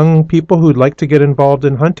young people who'd like to get involved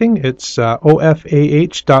in hunting. It's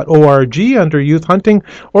ofah.org under youth hunting,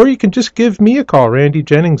 or you can just give me a call, Randy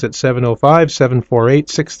Jennings, at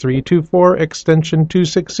 705-748-6324, extension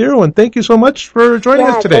 260. And thank you so much for joining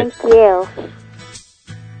us today. Thank you.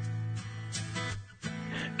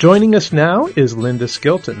 Joining us now is Linda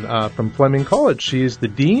Skilton from Fleming College. She is the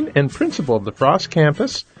Dean and Principal of the Frost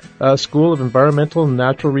Campus School of Environmental and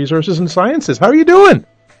Natural Resources and Sciences. How are you doing?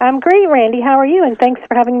 I'm great, Randy. How are you? And thanks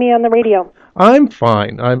for having me on the radio. I'm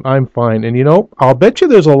fine. I'm fine. And I'll bet you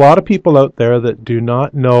there's a lot of people out there that do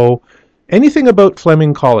not know anything about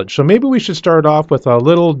Fleming College. So maybe we should start off with a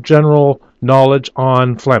little general knowledge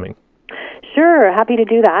on Fleming. Sure, happy to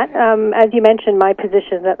do that. As you mentioned, my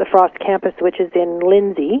position is at the Frost Campus, which is in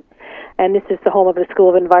Lindsay, and this is the home of the School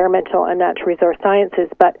of Environmental and Natural Resource Sciences.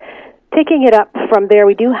 But taking it up from there,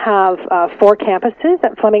 we do have 4 campuses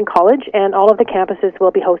at Fleming College, and all of the campuses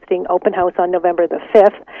will be hosting open house on November the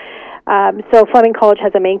 5th. So Fleming College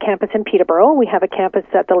has a main campus in Peterborough. We have a campus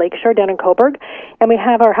at the Lakeshore down in Cobourg, and we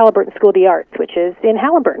have our Haliburton School of the Arts, which is in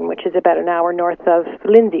Haliburton, which is about an hour north of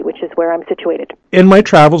Lindsay, which is where I'm situated. In my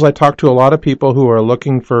travels, I talk to a lot of people who are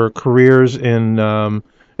looking for careers in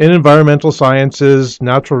environmental sciences,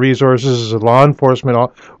 natural resources, law enforcement,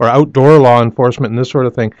 or outdoor law enforcement, and this sort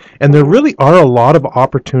of thing. And there really are a lot of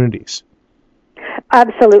opportunities.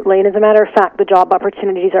 Absolutely, and as a matter of fact, the job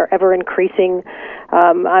opportunities are ever increasing.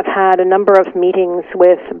 I've had a number of meetings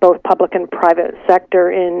with both public and private sector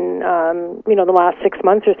in the last 6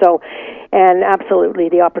 months or so, and absolutely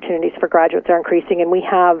the opportunities for graduates are increasing, and we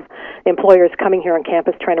have employers coming here on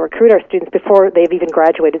campus trying to recruit our students before they've even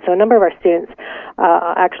graduated. So a number of our students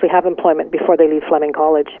actually have employment before they leave Fleming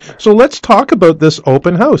College. So let's talk about this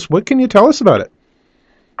open house. What can you tell us about it?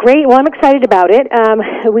 Great. Well, I'm excited about it.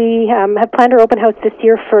 We have planned our open house this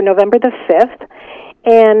year for November the 5th,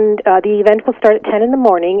 and the event will start at 10 in the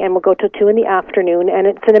morning and will go till 2 in the afternoon, and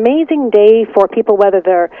it's an amazing day for people, whether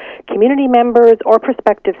they're community members or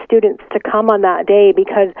prospective students, to come on that day,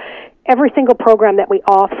 because every single program that we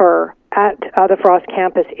offer at the Frost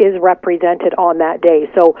Campus is represented on that day.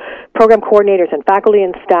 So program coordinators and faculty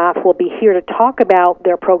and staff will be here to talk about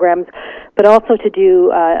their programs, but also to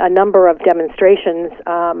do a number of demonstrations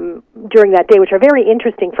during that day, which are very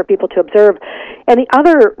interesting for people to observe. And the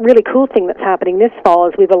other really cool thing that's happening this fall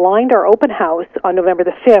is we've aligned our open house on November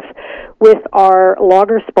the 5th with our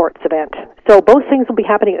logger sports event. So both things will be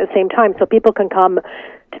happening at the same time, so people can come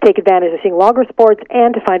to take advantage of seeing logger sports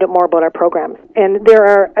and to find out more about our programs. And there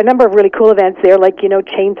are a number of really cool events there, like,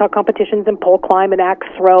 chainsaw competitions and pole climb and axe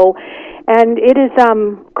throw. And it is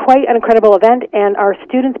quite an incredible event, and our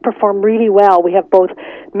students perform really well. We have both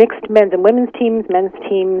mixed men's and women's teams, and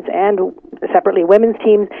separately women's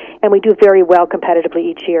teams, and we do very well competitively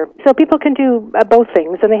each year. So people can do both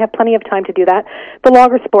things, and they have plenty of time to do that. The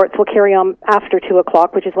logger sports will carry on after 2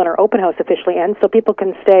 o'clock, which is when our open house officially ends, so people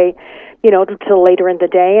can stay, till later in the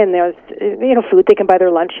day, and there's, food. They can buy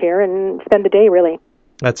their lunch here and spend the day, really.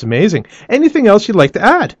 That's amazing. Anything else you'd like to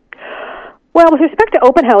add? Well, with respect to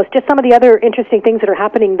open house, just some of the other interesting things that are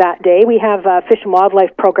happening that day. We have a fish and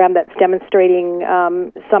wildlife program that's demonstrating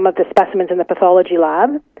some of the specimens in the pathology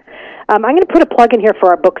lab. I'm going to put a plug in here for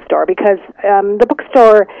our bookstore because the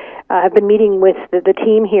bookstore have been meeting with the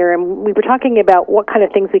team here, and we were talking about what kind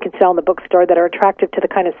of things we can sell in the bookstore that are attractive to the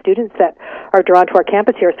kind of students that are drawn to our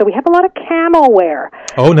campus here. So we have a lot of camel wear.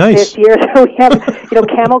 Oh, nice. This year, so we have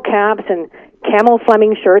camel caps and camel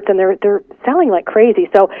Fleming shirts, and they're selling like crazy.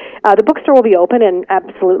 So the bookstore will be open, and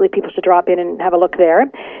absolutely people should drop in and have a look there.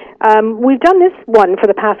 We've done this one for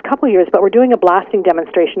the past couple of years, but we're doing a blasting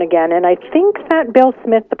demonstration again, and I think that Bill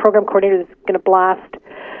Smith, the program coordinator, is going to blast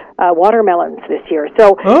watermelons this year.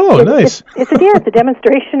 So nice. It's a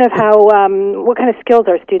demonstration of how what kind of skills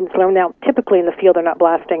our students learn. Now, typically in the field, they're not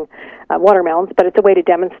blasting watermelons, but it's a way to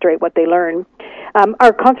demonstrate what they learn.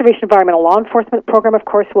 Our Conservation Environmental Law Enforcement program, of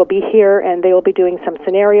course, will be here, and they will be doing some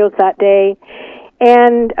scenarios that day.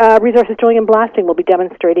 And Resources Drilling and Blasting will be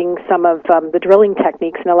demonstrating some of the drilling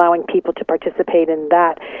techniques and allowing people to participate in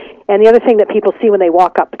that. And the other thing that people see when they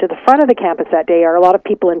walk up to the front of the campus that day are a lot of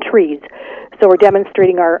people in trees. So we're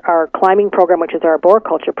demonstrating our climbing program, which is our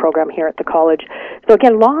arboriculture program here at the college. So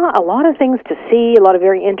again, a lot of things to see, a lot of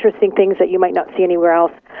very interesting things that you might not see anywhere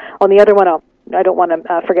else. On the other one, I don't want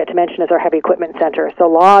to forget to mention is our heavy equipment center. So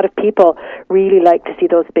a lot of people really like to see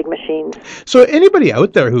those big machines. So anybody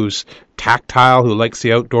out there who's tactile, who likes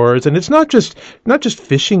the outdoors, and it's not just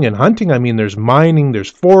fishing and hunting. I mean, there's mining,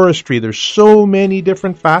 there's forestry, there's so many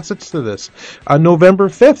different facets to this. November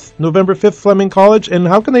 5th, Fleming College, and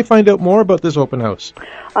how can they find out more about this open house?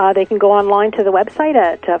 They can go online to the website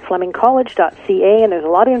at flemingcollege.ca, and there's a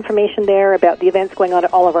lot of information there about the events going on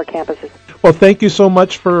at all of our campuses. Well, thank you so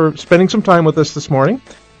much for spending some time with us this morning.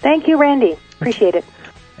 Thank you, Randy. Appreciate it.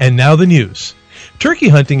 And now the news. Turkey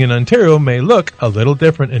hunting in Ontario may look a little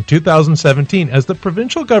different in 2017 as the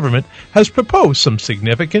provincial government has proposed some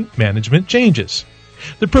significant management changes.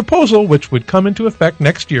 The proposal, which would come into effect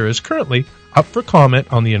next year, is currently up for comment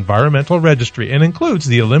on the Environmental Registry and includes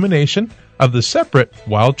the elimination of the separate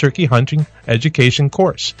wild turkey hunting education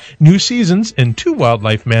course, new seasons in 2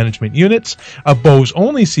 wildlife management units, a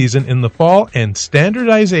bows-only season in the fall, and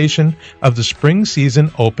standardization of the spring season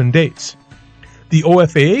open dates. The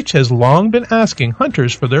OFAH has long been asking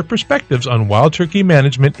hunters for their perspectives on wild turkey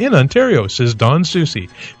management in Ontario, says Don Soucy,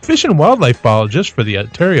 fish and wildlife biologist for the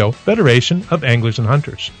Ontario Federation of Anglers and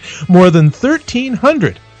Hunters. More than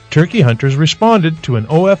 1,300 turkey hunters responded to an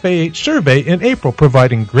OFAH survey in April,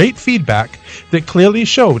 providing great feedback that clearly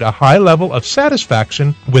showed a high level of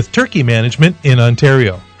satisfaction with turkey management in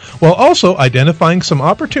Ontario, while also identifying some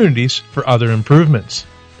opportunities for other improvements.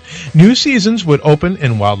 New seasons would open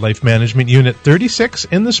in Wildlife Management Unit 36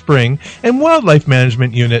 in the spring and Wildlife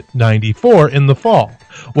Management Unit 94 in the fall,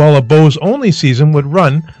 while a bows-only season would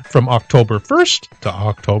run from October 1st to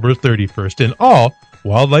October 31st in all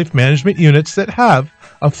wildlife management units that have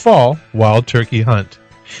a fall wild turkey hunt.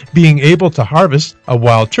 Being able to harvest a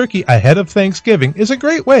wild turkey ahead of Thanksgiving is a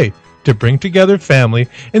great way to bring together family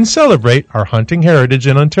and celebrate our hunting heritage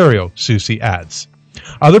in Ontario, Soucy adds.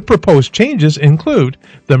 Other proposed changes include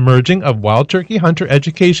the merging of Wild Turkey Hunter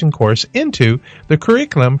Education course into the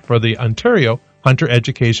curriculum for the Ontario Hunter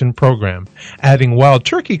Education Program. Adding wild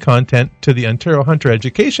turkey content to the Ontario Hunter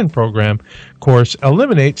Education Program course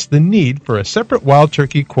eliminates the need for a separate wild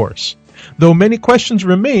turkey course, though many questions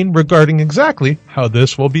remain regarding exactly how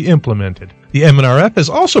this will be implemented. The MNRF is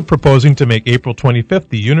also proposing to make April 25th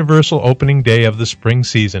the universal opening day of the spring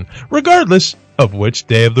season, regardless of which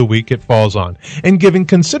day of the week it falls on, and giving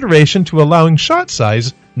consideration to allowing shot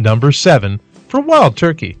size number 7 for wild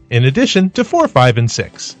turkey, in addition to 4, 5, and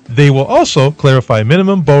 6. They will also clarify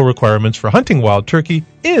minimum bow requirements for hunting wild turkey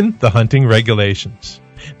in the hunting regulations.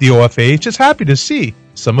 The OFAH is happy to see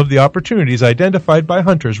some of the opportunities identified by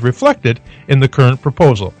hunters reflected in the current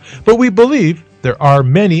proposal, but we believe there are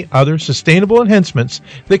many other sustainable enhancements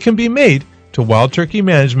that can be made to wild turkey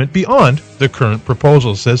management beyond the current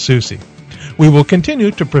proposal, says Soucy. We will continue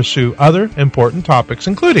to pursue other important topics,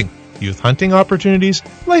 including youth hunting opportunities,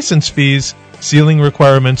 license fees, sealing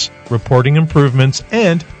requirements, reporting improvements,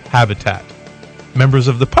 and habitat. Members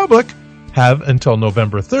of the public have until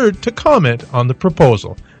November 3rd to comment on the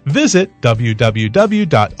proposal. Visit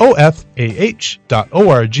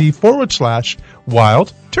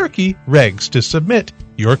www.ofah.org/wild turkey regs to submit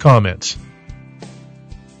your comments.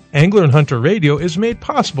 Angler and Hunter Radio is made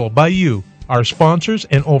possible by you, our sponsors,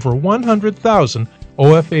 and over 100,000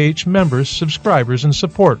 OFAH members, subscribers, and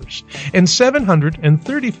supporters, and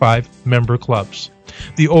 735 member clubs.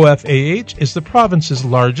 The OFAH is the province's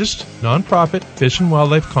largest nonprofit fish and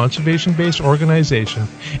wildlife conservation-based organization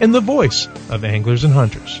and the voice of anglers and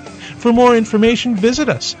hunters. For more information, visit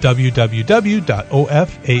us, www.ofah.org.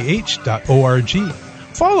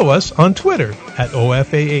 Follow us on Twitter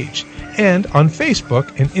 @OFAH and on Facebook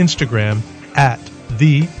and Instagram at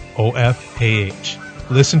the OFAH.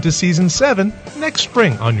 Listen to Season 7 next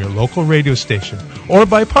spring on your local radio station or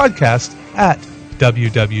by podcast at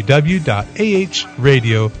www.ahradio.ca.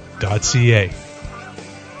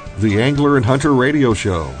 The Angler and Hunter Radio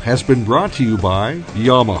Show has been brought to you by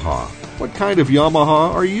Yamaha. What kind of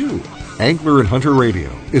Yamaha are you? Angler and Hunter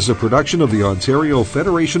Radio is a production of the Ontario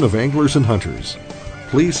Federation of Anglers and Hunters.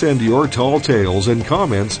 Please send your tall tales and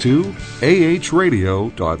comments to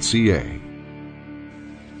ahradio.ca.